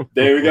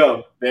 There we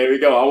go. We're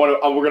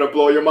gonna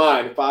blow your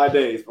mind in 5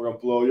 days. We're gonna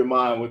blow your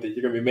mind with it.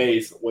 You're gonna be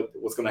amazed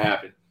what's gonna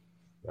happen.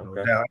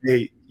 Okay. Now,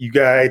 hey, you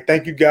guys,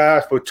 thank you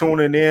guys for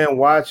tuning in,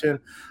 watching.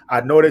 I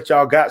know that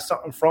y'all got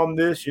something from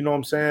this. You know what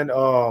I'm saying?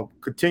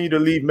 Continue to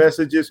leave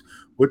messages.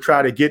 We'll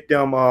try to get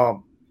them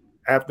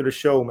after the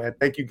show, man.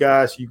 Thank you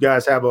guys. You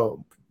guys have a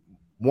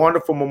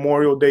wonderful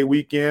Memorial Day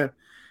weekend,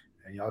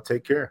 and y'all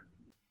take care.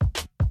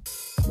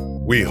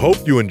 We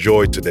hope you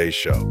enjoyed today's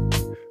show.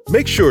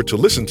 Make sure to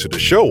listen to the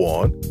show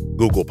on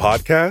Google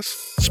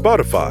Podcasts,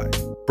 Spotify,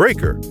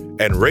 Breaker,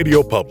 and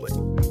Radio Public,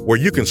 where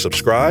you can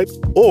subscribe,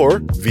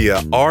 or via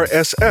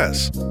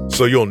RSS,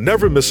 so you'll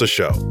never miss a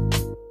show.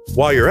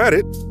 While you're at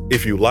it,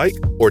 if you like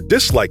or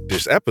dislike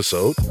this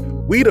episode,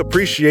 we'd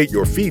appreciate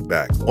your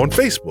feedback on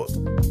Facebook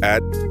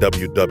at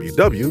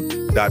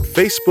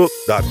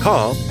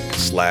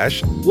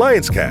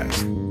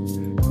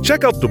www.facebook.com/LionsCast.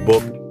 Check out the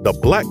book, The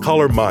Black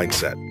Collar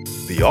Mindset,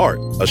 The Art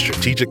of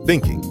Strategic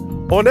Thinking,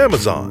 on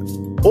Amazon,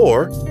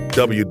 or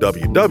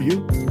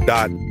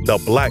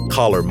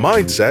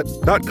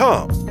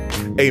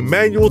www.theblackcollarmindset.com, a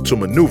manual to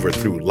maneuver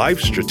through life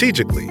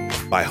strategically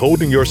by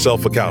holding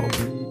yourself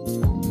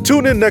accountable.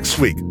 Tune in next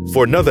week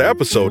for another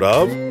episode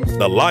of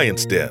The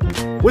Lion's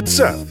Den with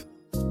Seth.